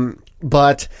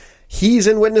 But he's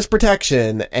in witness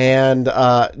protection, and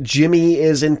Jimmy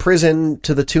is in prison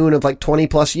to the tune of like 20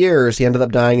 plus years. He ended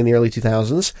up dying in the early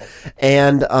 2000s.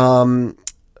 And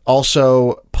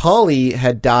also, Paulie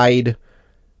had died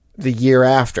the year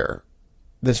after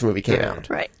this movie came out.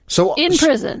 Right. So in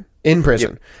prison.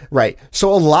 Yep. Right.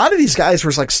 So a lot of these guys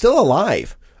were like still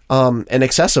alive and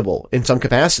accessible in some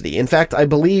capacity. In fact, I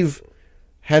believe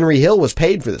Henry Hill was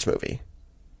paid for this movie.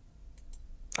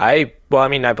 I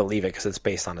believe it because it's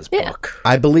based on his book.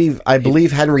 I believe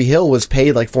Henry Hill was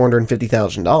paid like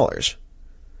 $450,000,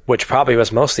 which probably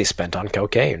was mostly spent on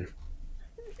cocaine.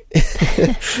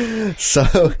 So,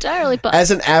 entirely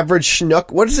as an average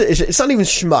schnook, what is it? It's not even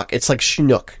schmuck. It's like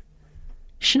schnook.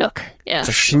 Schnook, yeah. It's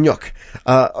a schnook.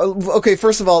 Okay,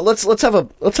 first of all, let's have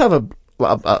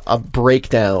a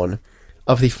breakdown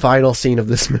of the final scene of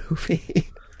this movie.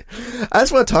 I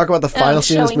just want to talk about the final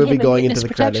scene of this movie going into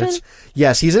the credits.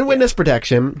 Yes, he's in witness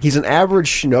protection. He's an average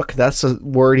schnook. That's a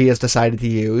word he has decided to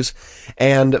use.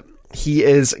 And he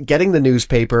is getting the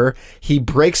newspaper. He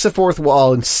breaks the fourth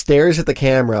wall and stares at the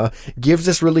camera, gives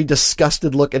this really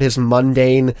disgusted look at his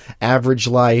mundane, average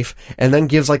life, and then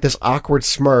gives like this awkward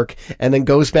smirk, and then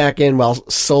goes back in while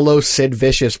solo Sid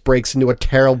Vicious breaks into a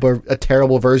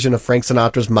terrible version of Frank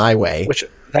Sinatra's My Way. Which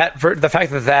the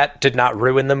fact that did not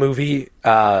ruin the movie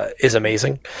is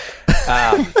amazing.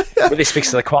 Really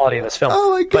speaks to the quality of this film.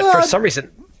 Oh my God. But for some reason,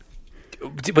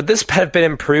 would this have been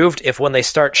improved if when they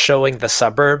start showing the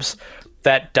suburbs,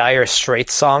 that Dire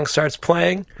Straits song starts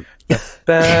playing?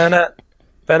 And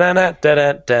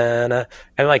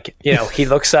like, he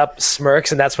looks up,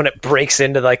 smirks, and that's when it breaks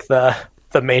into like the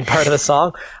main part of the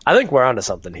song. I think we're onto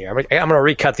something here. I'm going to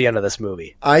recut the end of this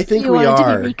movie. I think we are.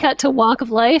 To be recut to Walk of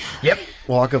Life? Yep.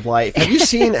 Walk of Life. Have you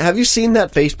seen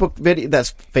that Facebook video,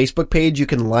 that Facebook page you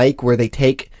can like where they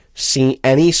take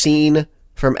any scene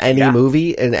from any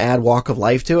movie and add Walk of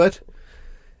Life to it?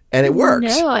 And it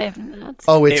works. No, I have not.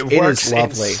 Oh, it works is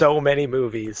lovely. In so many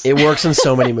movies. It works in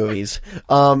so many movies.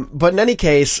 But in any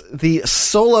case, the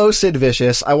solo Sid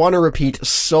Vicious, I want to repeat,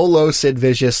 solo Sid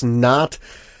Vicious, not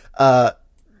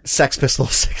Sex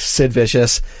Pistols Sid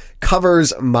Vicious,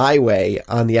 covers My Way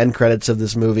on the end credits of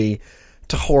this movie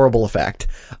to horrible effect.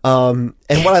 And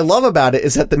what I love about it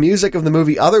is that the music of the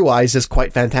movie otherwise is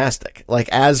quite fantastic. Like,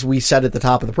 as we said at the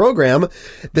top of the program,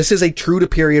 this is a true to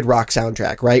period rock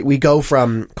soundtrack, right? We go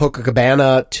from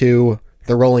Copacabana to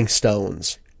the Rolling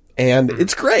Stones, and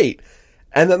it's great.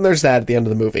 And then there's that at the end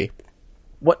of the movie.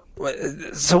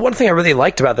 So one thing I really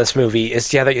liked about this movie is,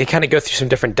 they kind of go through some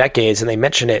different decades and they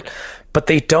mention it, but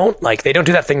they don't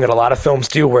do that thing that a lot of films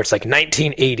do where it's like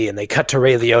 1980 and they cut to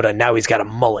Ray Liotta and now he's got a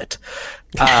mullet.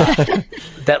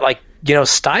 That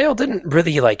style didn't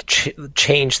really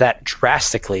change that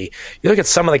drastically. You look at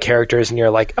some of the characters and you're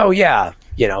like, oh yeah,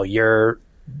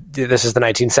 this is the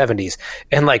 1970s.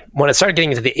 And like when it started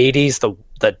getting into the 80s,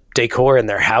 the decor in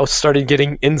their house started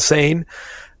getting insane.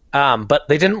 But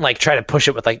they didn't like try to push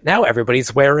it with like, now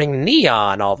everybody's wearing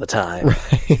neon all the time.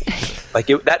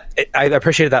 Right. I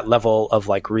appreciated that level of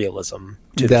like realism.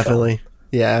 Definitely.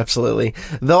 Yeah, absolutely.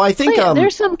 Though I think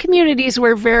there's some communities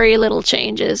where very little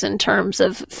changes in terms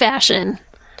of fashion.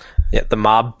 Yeah, the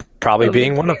mob probably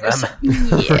being one of them.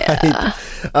 Yeah.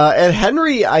 Right. And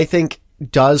Henry, I think,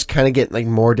 does kind of get like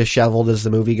more disheveled as the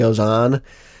movie goes on.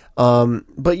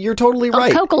 But you're totally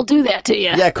right. Coke will do that to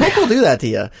you. Yeah, Coke will do that to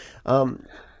you.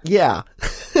 Yeah.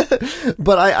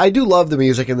 But I do love the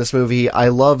music in this movie. I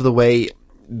love the way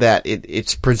that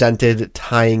it's presented,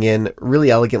 tying in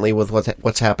really elegantly with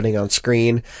what's happening on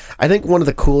screen. I think one of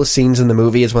the coolest scenes in the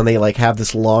movie is when they like have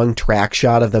this long track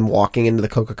shot of them walking into the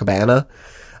Copacabana.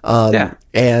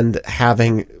 And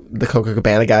having the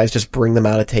Copacabana guys just bring them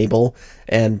out a table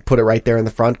and put it right there in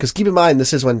the front. Because keep in mind,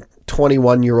 this is when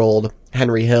 21-year-old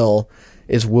Henry Hill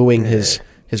is wooing his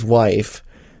wife.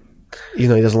 He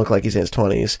doesn't look like he's in his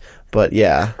 20s, but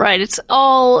yeah. Right. It's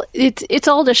all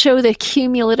to show the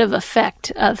cumulative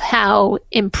effect of how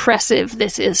impressive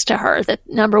this is to her. That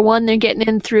number one, they're getting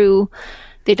in through,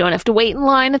 they don't have to wait in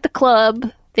line at the club.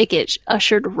 They get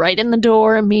ushered right in the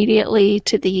door immediately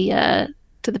to the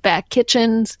back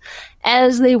kitchens.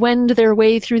 As they wend their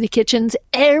way through the kitchens,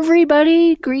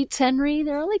 everybody greets Henry.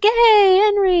 They're like, "Hey,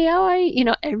 Henry, how are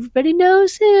you?" Everybody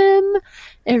knows him.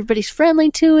 Everybody's friendly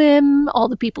to him. All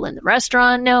the people in the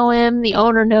restaurant know him. The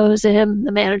owner knows him.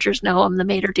 The managers know him. The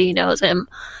maitre d' knows him.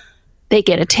 They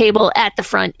get a table at the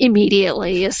front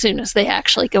immediately as soon as they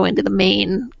actually go into the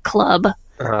main club.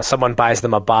 Someone buys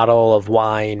them a bottle of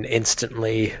wine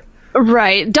instantly.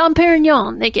 Right. Dom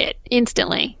Perignon, they get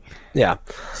instantly. Yeah.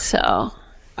 So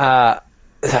I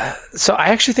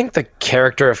actually think the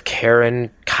character of Karen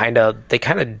they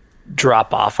kind of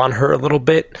drop off on her a little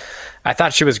bit. I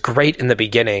thought she was great in the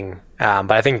beginning,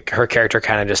 but I think her character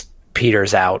kind of just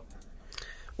peters out.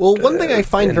 Well, one thing I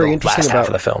find very interesting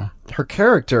about the film, her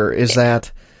character is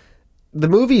that the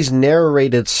movie's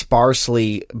narrated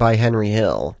sparsely by Henry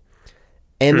Hill.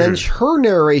 And then her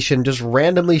narration just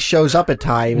randomly shows up at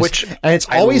times, and it's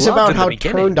always about how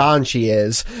turned on she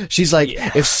is. She's like,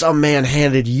 if some man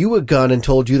handed you a gun and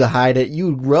told you to hide it,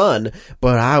 you'd run,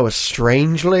 but I was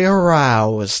strangely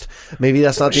aroused. Maybe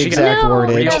that's not the exact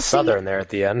wording. Real Southern there at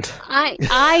the end.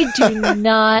 I do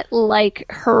not like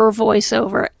her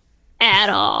voiceover at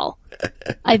all.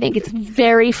 I think it's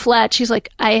very flat. She's like,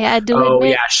 I had to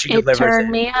admit, it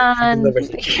turned me on.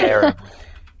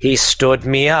 He stood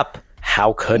me up.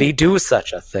 How could he do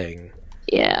such a thing?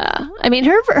 Yeah. I mean,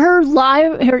 her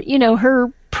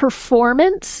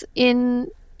performance in,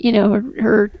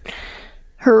 her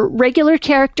regular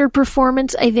character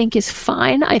performance, I think is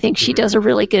fine. I think she does a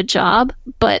really good job,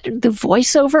 but the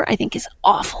voiceover, I think, is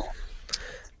awful.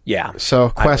 Yeah. So,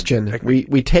 question.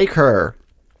 We take her,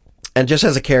 and just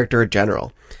as a character in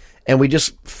general, and we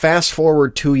just fast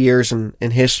forward 2 years in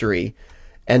history,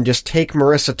 and just take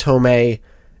Marissa Tomei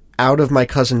out of My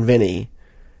Cousin Vinny,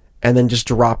 and then just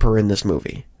drop her in this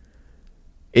movie.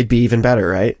 It'd be even better,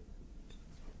 right?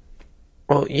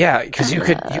 Well, yeah, because you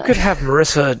could have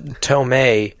Marissa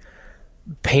Tomei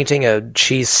painting a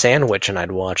cheese sandwich, and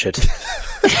I'd watch it.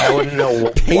 I wouldn't know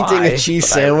why. Painting a cheese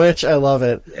sandwich? I love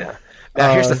it. Yeah.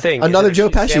 Now, here's the thing. Another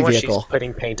Joe Pesci vehicle. She's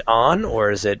putting paint on,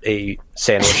 or is it a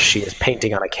sandwich she is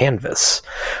painting on a canvas?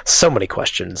 So many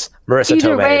questions. Marissa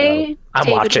Tomei,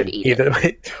 I'm watching. Either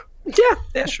way.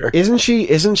 Yeah, sure. Isn't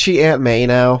she Aunt May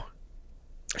now?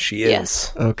 She is.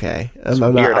 Yes. Okay. It's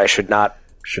weird. I should not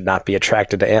be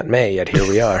attracted to Aunt May, yet here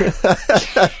we are.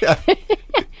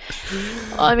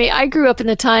 Well, I mean, I grew up in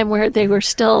the time where they were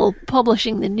still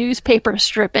publishing the newspaper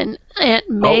strip, and Aunt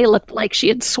May looked like she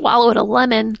had swallowed a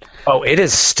lemon. Oh, it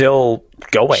is still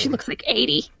going. She looks like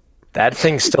 80. That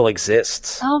thing still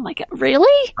exists. Oh my god,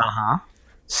 really? Uh-huh.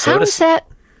 How is that?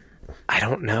 I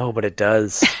don't know, but it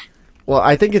does. Well,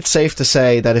 I think it's safe to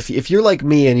say that if you're like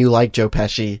me and you like Joe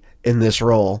Pesci in this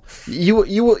role, you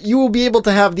will be able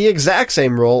to have the exact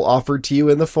same role offered to you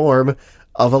in the form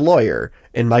of a lawyer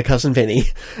in My Cousin Vinny.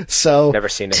 So never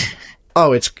seen it.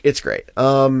 Oh, it's great.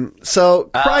 So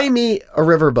cry me a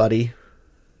river, buddy.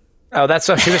 Oh, that's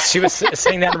what she was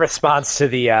saying that in response to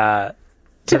the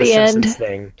end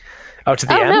thing. Oh, to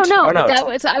the end? No. Oh, no.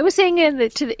 I was saying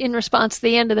in response to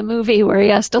the end of the movie where he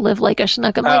has to live like a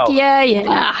schnook. I'm like, yeah.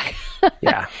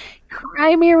 Yeah.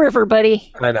 Cry me a river,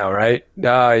 buddy. I know, right?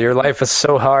 Your life was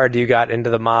so hard. You got into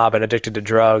the mob and addicted to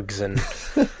drugs, and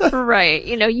right.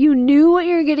 You knew what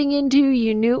you were getting into.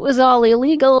 You knew it was all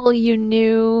illegal. You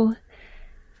knew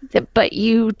but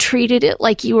you treated it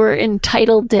like you were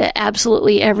entitled to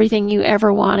absolutely everything you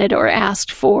ever wanted or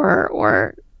asked for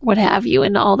or what have you,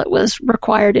 and all that was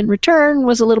required in return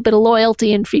was a little bit of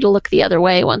loyalty and for you to look the other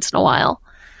way once in a while.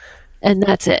 And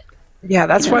that's it. Yeah,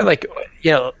 that's why, like,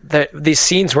 these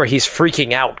scenes where he's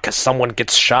freaking out because someone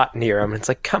gets shot near him, it's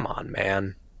like, come on,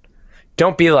 man.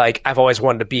 Don't be like, I've always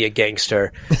wanted to be a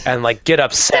gangster, and, like, get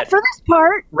upset. Except for this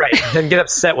part. Right, and get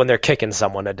upset when they're kicking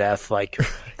someone to death. Like,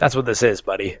 that's what this is,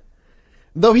 buddy.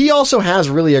 Though he also has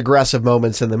really aggressive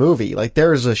moments in the movie. Like,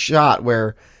 there's a shot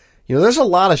where, there's a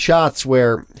lot of shots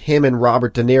where him and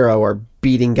Robert De Niro are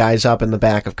beating guys up in the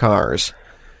back of cars.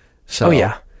 So, oh,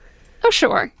 yeah. Oh,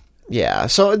 sure. Yeah,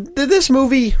 so this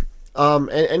movie,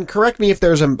 and correct me if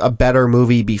there's a better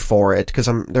movie before it, because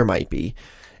there might be.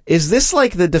 Is this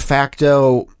like the de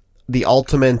facto, the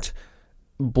ultimate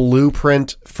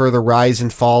blueprint for the rise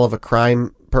and fall of a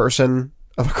criminal?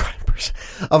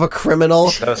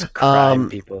 Those crime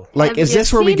people. Like, is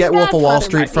this where we get Wolf of Wall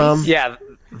Street from? Yeah,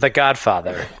 The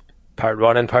Godfather, Part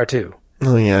 1 and Part 2.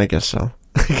 Oh, yeah, I guess so.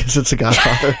 I guess it's a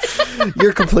Godfather.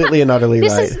 You're completely and utterly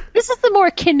right. This is the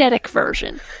more kinetic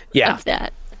version of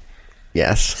that.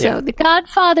 Yes. So The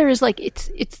Godfather is like, it's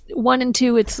 1 and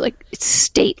 2, it's like, it's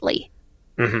stately.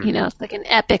 Mm-hmm. It's like an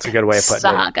epic a good way of putting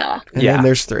saga. And then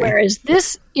there's 3. Whereas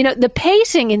this, the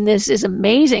pacing in this is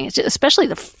amazing. It's just, especially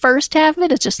the first half of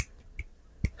it is just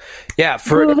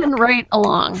moving right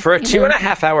along. For a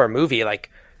 2.5 hour movie, like,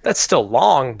 that's still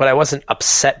long, but I wasn't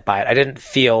upset by it. I didn't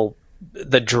feel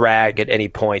the drag at any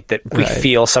point that we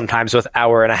feel sometimes with 1.5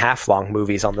 hour long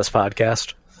movies on this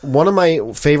podcast. One of my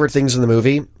favorite things in the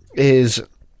movie is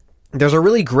there's a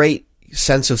really great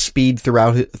sense of speed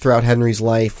throughout Henry's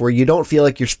life where you don't feel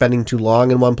like you're spending too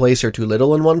long in one place or too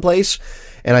little in one place.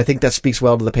 And I think that speaks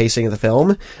well to the pacing of the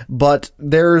film. But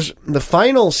there's the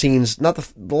final scenes, not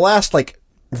the last like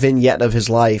vignette of his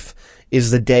life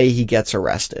is the day he gets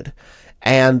arrested.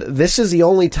 And this is the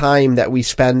only time that we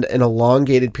spend an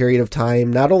elongated period of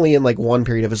time, not only in like one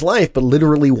period of his life, but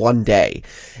literally one day.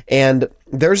 And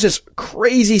there's this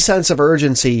crazy sense of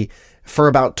urgency for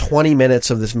about 20 minutes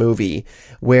of this movie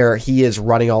where he is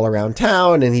running all around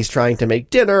town and he's trying to make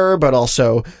dinner, but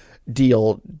also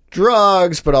deal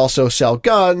drugs, but also sell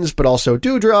guns, but also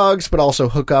do drugs, but also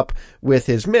hook up with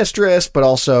his mistress, but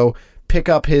also pick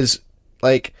up his,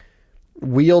 like,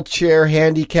 wheelchair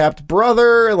handicapped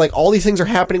brother. Like, all these things are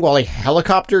happening while a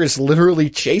helicopter is literally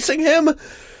chasing him.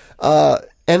 And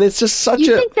it's just such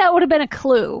You think that would have been a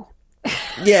clue.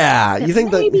 Yeah. You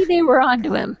think maybe they were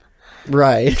onto him.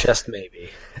 Right. Just maybe.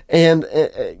 And,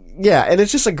 and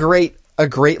it's just a great,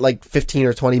 like, 15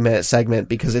 or 20 minute segment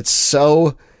because it's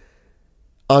so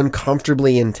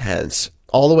uncomfortably intense.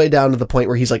 All the way down to the point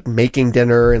where he's like making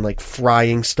dinner and like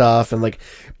frying stuff and like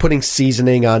putting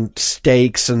seasoning on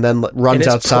steaks and then runs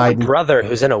outside. Poor brother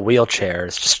who's in a wheelchair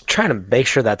is just trying to make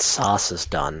sure that sauce is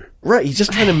done. Right. He's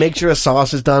just trying to make sure the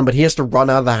sauce is done, but he has to run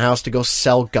out of the house to go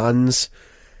sell guns.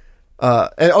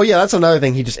 And that's another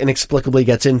thing he just inexplicably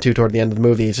gets into toward the end of the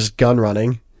movie. It's just gun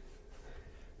running.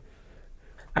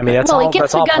 I mean, he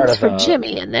gets the guns for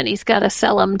Jimmy, and then he's got to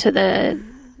sell them to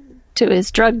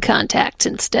his drug contacts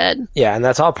instead. Yeah, and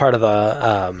that's all part of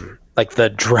the like the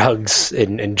drugs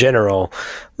in general.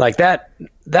 Like that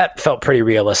felt pretty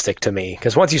realistic to me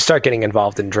because once you start getting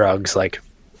involved in drugs, like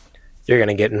you're going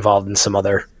to get involved in some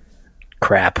other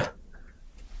crap.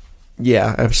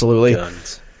 Yeah, absolutely.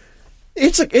 Guns.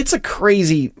 It's a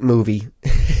crazy movie.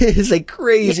 It is a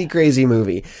crazy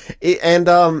movie. And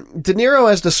De Niro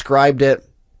has described it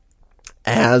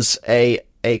as a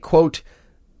quote,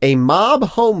 a mob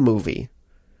home movie.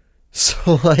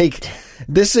 So, like,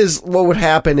 this is what would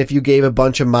happen if you gave a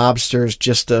bunch of mobsters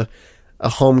just a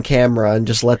home camera and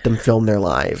just let them film their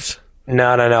lives.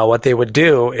 No. What they would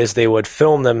do is they would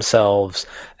film themselves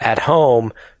at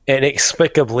home.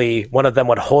 Inexplicably, one of them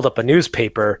would hold up a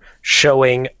newspaper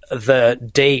showing the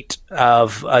date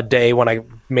of a day when a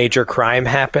major crime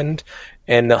happened.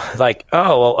 And like,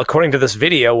 oh, well, according to this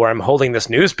video where I'm holding this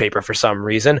newspaper for some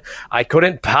reason, I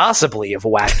couldn't possibly have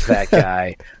whacked that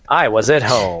guy. I was at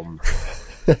home.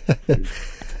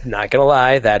 Not gonna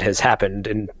lie, that has happened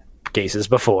in cases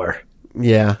before.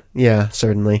 Yeah,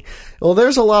 certainly. Well,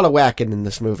 there's a lot of whacking in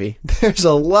this movie. There's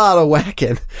a lot of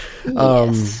whacking.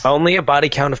 Yes. Only a body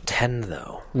count of 10,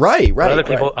 though. Right. Other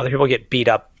people get beat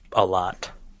up a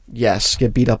lot. Yes,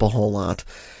 get beat up a whole lot.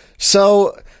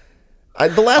 So,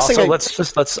 the last thing.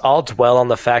 Let's all dwell on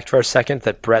the fact for a second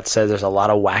that Brett says there's a lot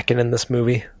of whacking in this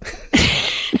movie.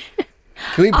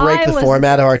 Can we break the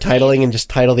format of our titling and just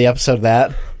title the episode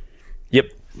that?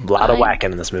 Yep, a lot of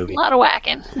whacking in this movie. A lot of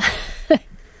whacking.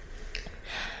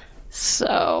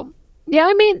 So, yeah,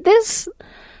 I mean, this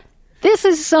this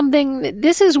is something.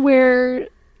 This is what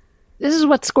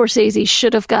Scorsese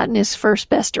should have gotten his first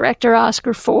Best Director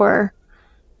Oscar for,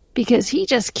 because he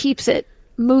just keeps it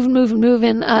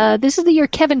moving. This is the year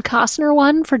Kevin Costner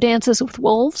won for Dances with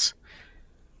Wolves,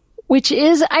 which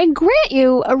is, I grant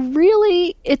you,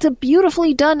 it's a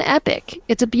beautifully done epic.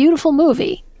 It's a beautiful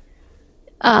movie.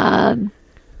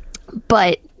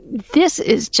 But this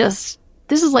is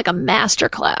like a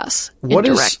masterclass in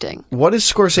directing. What is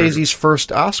Scorsese's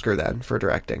first Oscar then for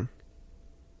directing?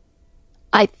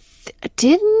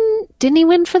 Didn't he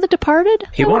win for The Departed?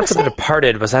 He won for The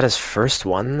Departed. Was that his first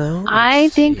one though? I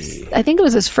think it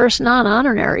was his first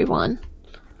non-honorary one.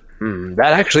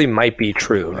 That actually might be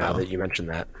true now that you mentioned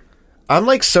that. I'm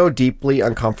like so deeply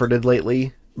uncomforted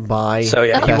lately by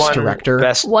Best Director.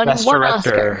 Best Director.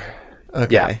 Oscar.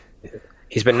 Okay. Yeah.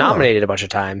 He's been nominated a bunch of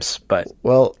times, but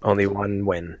only one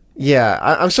win. Yeah,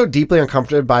 I'm so deeply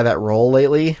uncomforted by that role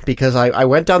lately because I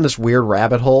went down this weird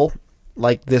rabbit hole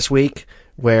like this week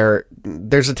where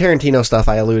there's the Tarantino stuff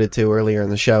I alluded to earlier in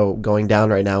the show going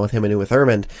down right now with him and Uma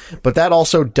Thurman, but that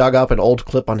also dug up an old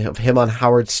clip of him on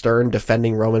Howard Stern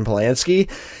defending Roman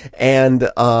Polanski, and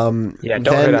don't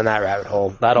go down that rabbit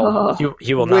hole.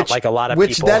 You will not like a lot of people.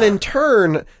 Which then in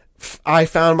turn, I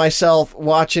found myself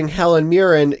watching Helen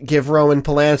Mirren give Roman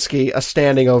Polanski a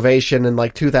standing ovation in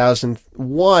like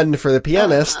 2001 for The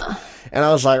Pianist, and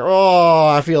I was like, oh,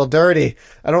 I feel dirty.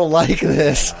 I don't like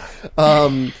this.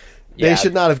 They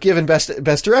should not have given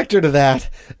best director to that.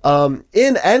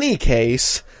 In any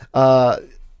case, what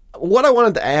I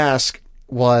wanted to ask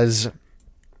was,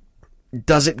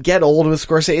 does it get old with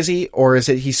Scorsese, or is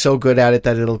it he's so good at it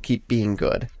that it'll keep being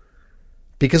good?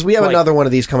 Because we have another one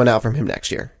of these coming out from him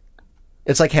next year.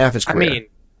 It's like half his career.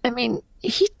 I mean,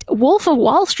 Wolf of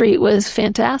Wall Street was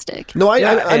fantastic. No,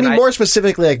 I mean more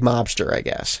specifically like Mobster, I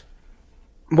guess.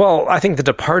 Well, I think The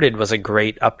Departed was a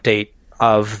great update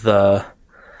of the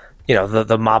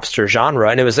mobster genre,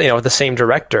 and it was the same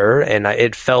director, and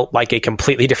it felt like a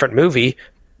completely different movie,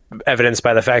 evidenced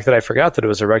by the fact that I forgot that it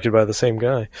was directed by the same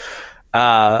guy.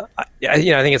 I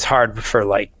think it's hard for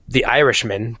like The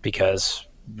Irishman because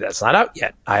that's not out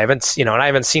yet. I haven't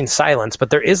seen Silence, but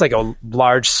there is like a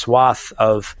large swath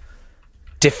of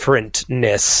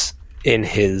differentness in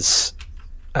his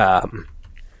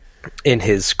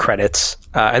credits,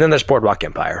 and then there's Boardwalk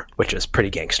Empire, which is pretty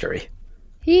gangstery.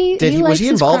 Was he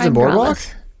involved in Boardwalk?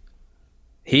 Dramas.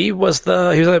 He was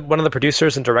one of the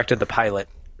producers and directed the pilot.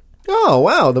 Oh,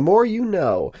 wow. The more you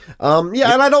know. And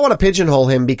I don't want to pigeonhole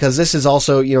him because this is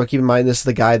also, keep in mind, this is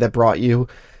the guy that brought you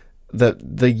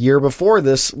the year before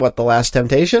this, The Last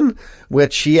Temptation,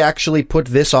 which he actually put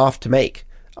this off to make.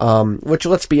 Which,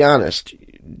 let's be honest,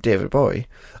 David Bowie.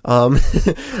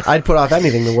 I'd put off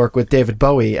anything to work with David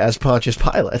Bowie as Pontius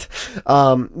Pilate.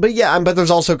 But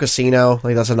there's also Casino.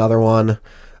 Like, that's another one.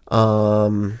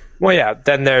 Then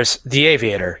there's The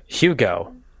Aviator,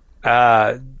 Hugo,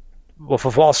 Wolf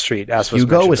of Wall Street, as was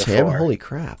Hugo was before. him? Holy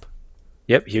crap.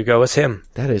 Yep, Hugo was him.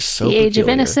 That is so The Age of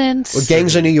Innocence. Well,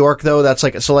 Gangs of New York, though, that's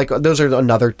like, so like, those are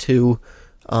another two,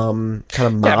 kind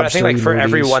of mob. Yeah, but I think like for movies.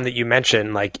 everyone that you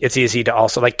mentioned, like, it's easy to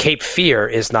also, like, Cape Fear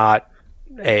is not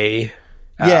a...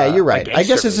 Yeah, you're right. I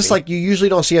guess it's just like you usually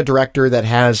don't see a director that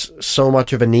has so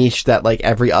much of a niche that like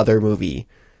every other movie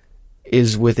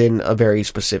is within a very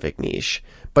specific niche.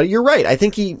 But you're right. I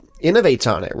think he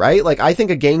innovates on it, right? Like I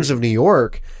think of Gangs of New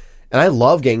York, and I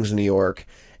love Gangs of New York,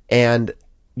 and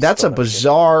that's a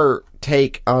bizarre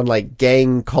take on like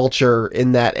gang culture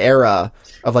in that era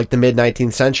of like the mid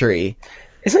 19th century.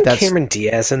 Isn't Cameron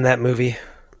Diaz in that movie?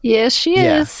 Yes, she is.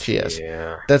 Yeah, she is.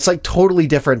 Yeah. That's like totally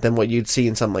different than what you'd see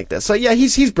in something like this. So yeah,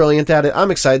 he's brilliant at it. I'm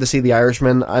excited to see The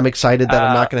Irishman. I'm excited that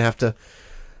I'm not going to have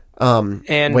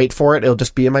to wait for it. It'll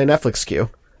just be in my Netflix queue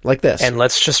like this. And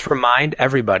let's just remind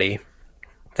everybody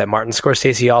that Martin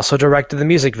Scorsese also directed the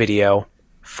music video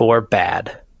for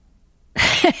Bad.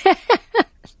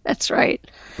 That's right.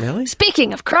 Really?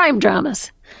 Speaking of crime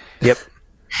dramas. Yep.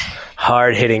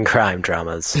 Hard-hitting crime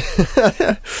dramas.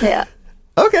 Yeah.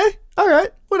 Okay. All right.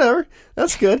 Whatever.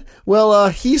 That's good. Well,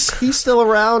 he's still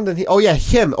around, and him.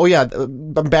 Oh yeah,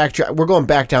 I'm back. We're going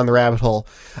back down the rabbit hole.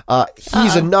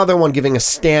 He's another one giving a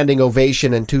standing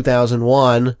ovation in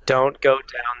 2001. Don't go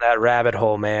down that rabbit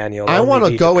hole, man. I want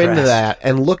to go into that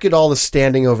and look at all the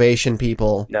standing ovation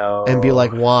people. No. And be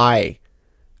like, why?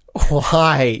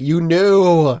 Why? You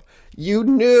knew.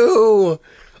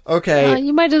 Okay.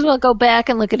 You might as well go back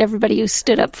and look at everybody who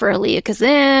stood up for Elia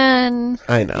Kazan.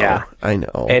 I know. Yeah. I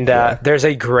know. And there's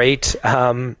a great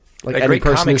like any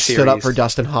person who stood up for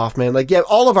Dustin Hoffman. Like, yeah,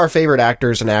 all of our favorite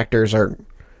actors and actors are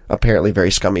apparently very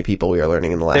scummy people, we are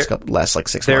learning in the last like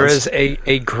 6 months. There is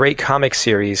a great comic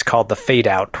series called The Fade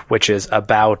Out, which is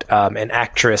about an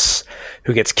actress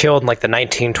who gets killed in like the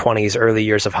 1920s, early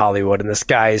years of Hollywood, and this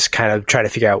guy's kind of trying to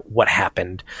figure out what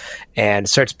happened and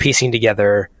starts piecing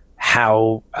together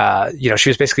how, she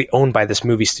was basically owned by this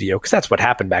movie studio, because that's what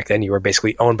happened back then. You were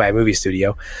basically owned by a movie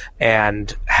studio,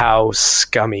 and how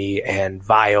scummy and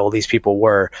vile these people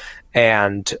were.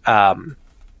 And,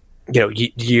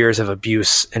 years of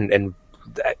abuse and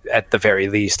at the very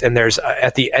least. And there's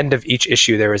at the end of each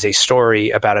issue, there is a story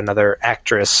about another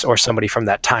actress or somebody from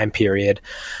that time period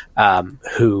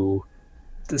who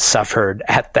suffered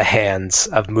at the hands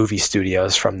of movie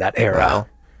studios from that era. Wow.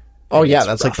 Oh yeah,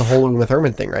 that's rough. Like the whole Uma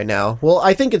Thurman thing right now. Well,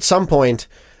 I think at some point,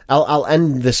 I'll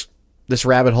end this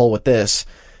rabbit hole with this.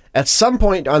 At some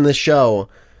point on this show,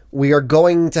 we are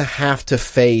going to have to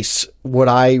face what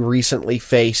I recently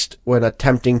faced when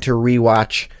attempting to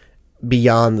rewatch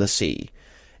Beyond the Sea.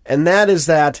 And that is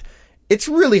that it's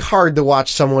really hard to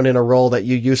watch someone in a role that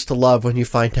you used to love when you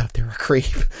find out they're a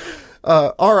creep.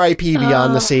 R.I.P.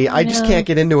 Beyond the Sea. I just can't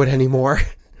get into it anymore.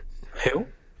 Who?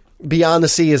 Beyond the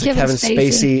Sea is a Kevin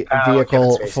Spacey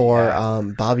vehicle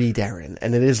for Bobby Darin.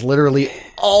 And it is literally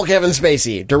all Kevin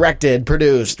Spacey. Directed,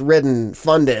 produced, written,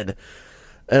 funded.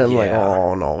 And I'm like,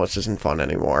 oh no, this isn't fun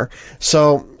anymore.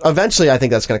 So eventually I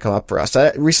think that's going to come up for us.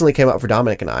 That recently came up for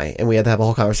Dominic and I, and we had to have a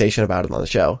whole conversation about it on the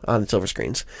show, on Silver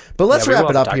Screens. But let's wrap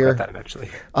it up here. Let's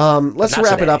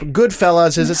wrap it up.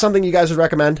 Goodfellas, is it something you guys would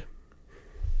recommend?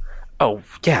 Oh,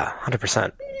 yeah,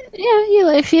 100%.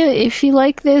 Yeah, if you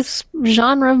like this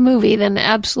genre of movie, then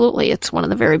absolutely, it's one of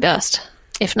the very best,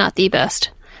 if not the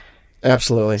best.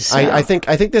 Absolutely. So. I think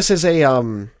this is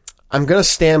a... I'm going to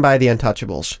stand by The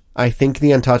Untouchables. I think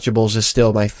The Untouchables is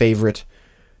still my favorite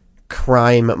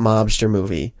crime mobster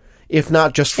movie. If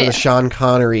not just for the Sean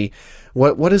Connery.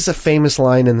 What is the famous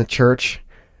line in the church?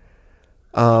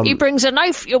 He brings a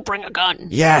knife, you bring a gun.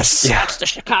 Yes. That's the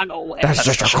Chicago way. That's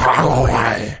the Chicago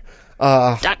way.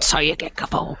 That's how you get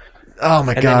Capone. Oh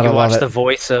my God, I love it. And then you watch the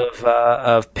voice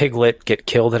of Piglet get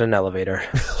killed in an elevator.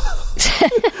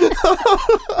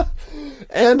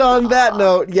 And on that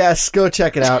note, yes, go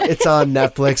check it out. It's on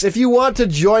Netflix. If you want to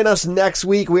join us next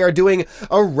week, we are doing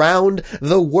Around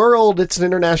the World. It's an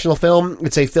international film.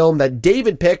 It's a film that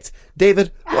David picked.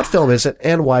 David, what film is it,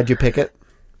 and why'd you pick it?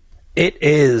 It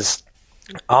is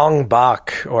Ong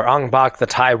Bak, or Ong Bak the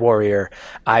Thai Warrior.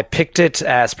 I picked it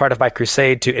as part of my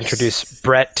crusade to introduce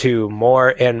Brett to more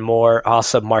and more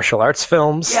awesome martial arts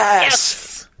films.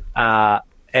 Yes!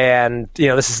 And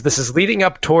this is leading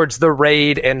up towards The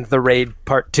Raid and The Raid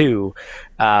Part 2,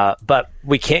 but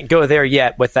we can't go there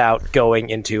yet without going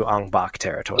into Ong Bak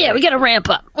territory. Yeah, we got to ramp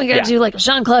up. We got to do like a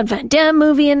Jean-Claude Van Damme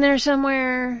movie in there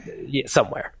somewhere. Yeah,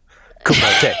 somewhere.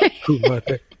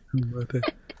 Kumite.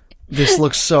 This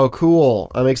looks so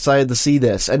cool. I'm excited to see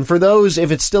this. And for those,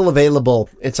 if it's still available,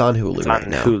 it's on Hulu right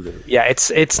now. Hulu. Yeah, it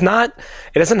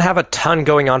doesn't have a ton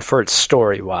going on for it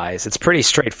story-wise. It's pretty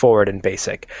straightforward and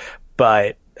basic,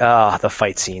 but the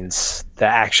fight scenes, the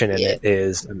action in it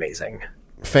is amazing.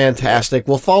 Fantastic.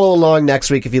 We'll follow along next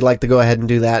week if you'd like to go ahead and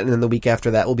do that, and then the week after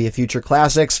that will be a Future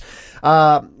Classics.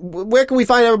 Where can we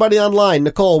find everybody online?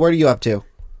 Nicole, what are you up to?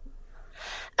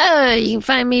 You can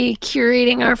find me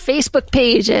curating our Facebook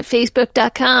page at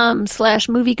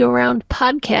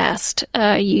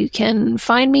facebook.com/moviegoroundpodcast. You can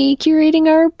find me curating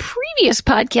our previous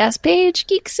podcast page,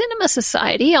 Geek Cinema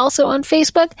Society, also on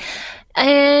Facebook.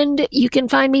 And you can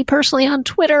find me personally on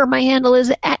Twitter. My handle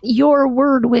is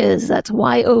 @YourWordWhiz. That's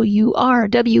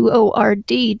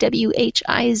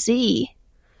YOURWORDWHIZ.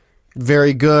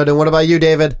 Very good. And what about you,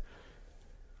 David?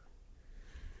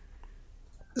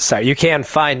 So you can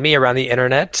find me around the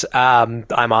internet. I'm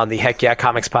on the Heck Yeah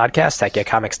Comics podcast,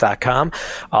 heckyeahcomics.com.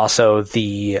 Also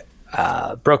the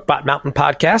Brokebot Mountain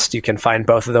podcast. You can find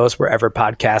both of those wherever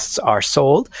podcasts are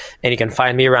sold. And you can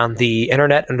find me around the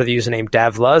internet under the username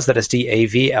Davluz. That is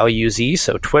DAVLUZ.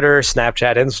 So Twitter,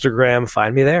 Snapchat, Instagram,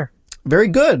 find me there. Very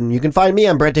good. And you can find me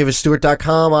on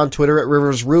BrettDavisStewart.com, on Twitter at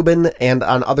RiversRubin, and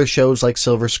on other shows like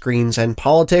Silver Screens and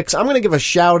Politics. I'm going to give a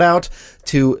shout out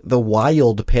to The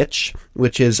Wild Pitch,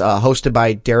 which is hosted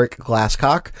by Derek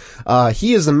Glasscock.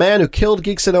 He is the man who killed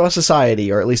Geek Cinema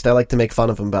Society, or at least I like to make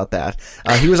fun of him about that.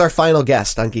 He was our final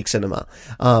guest on Geek Cinema.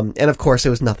 And of course,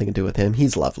 it was nothing to do with him.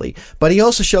 He's lovely. But he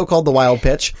hosts a show called The Wild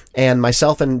Pitch, and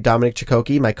myself and Dominic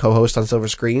Chikoki, my co-host on Silver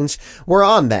Screens, were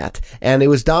on that. And it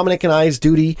was Dominic and I's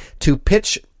duty to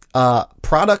pitch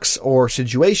products or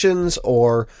situations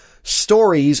or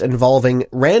stories involving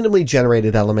randomly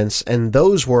generated elements, and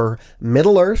those were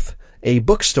Middle-earth, a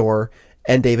bookstore,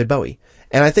 and David Bowie.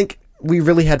 And I think we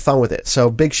really had fun with it.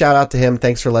 So big shout out to him.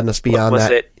 Thanks for letting us be on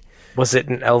that. Was it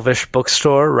an elvish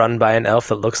bookstore run by an elf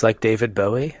that looks like David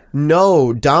Bowie?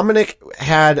 No, Dominic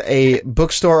had a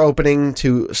bookstore opening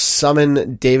to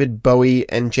summon David Bowie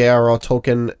and J.R.R.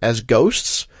 Tolkien as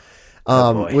ghosts,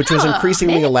 which was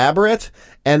increasingly elaborate.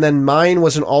 And then mine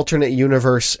was an alternate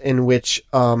universe in which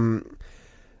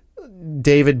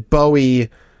David Bowie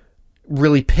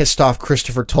really pissed off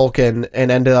Christopher Tolkien and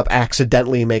ended up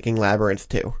accidentally making Labyrinth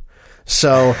 2.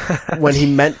 So when he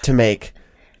meant to make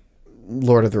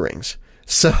Lord of the Rings.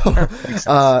 So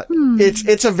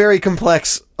it's a very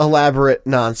complex, elaborate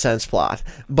nonsense plot.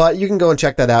 But you can go and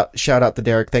check that out. Shout out to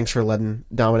Derek. Thanks for letting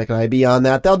Dominic and I be on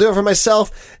that. That'll do it for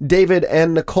myself, David,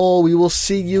 and Nicole. We will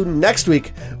see you next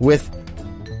week with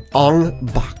Ong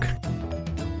Bak.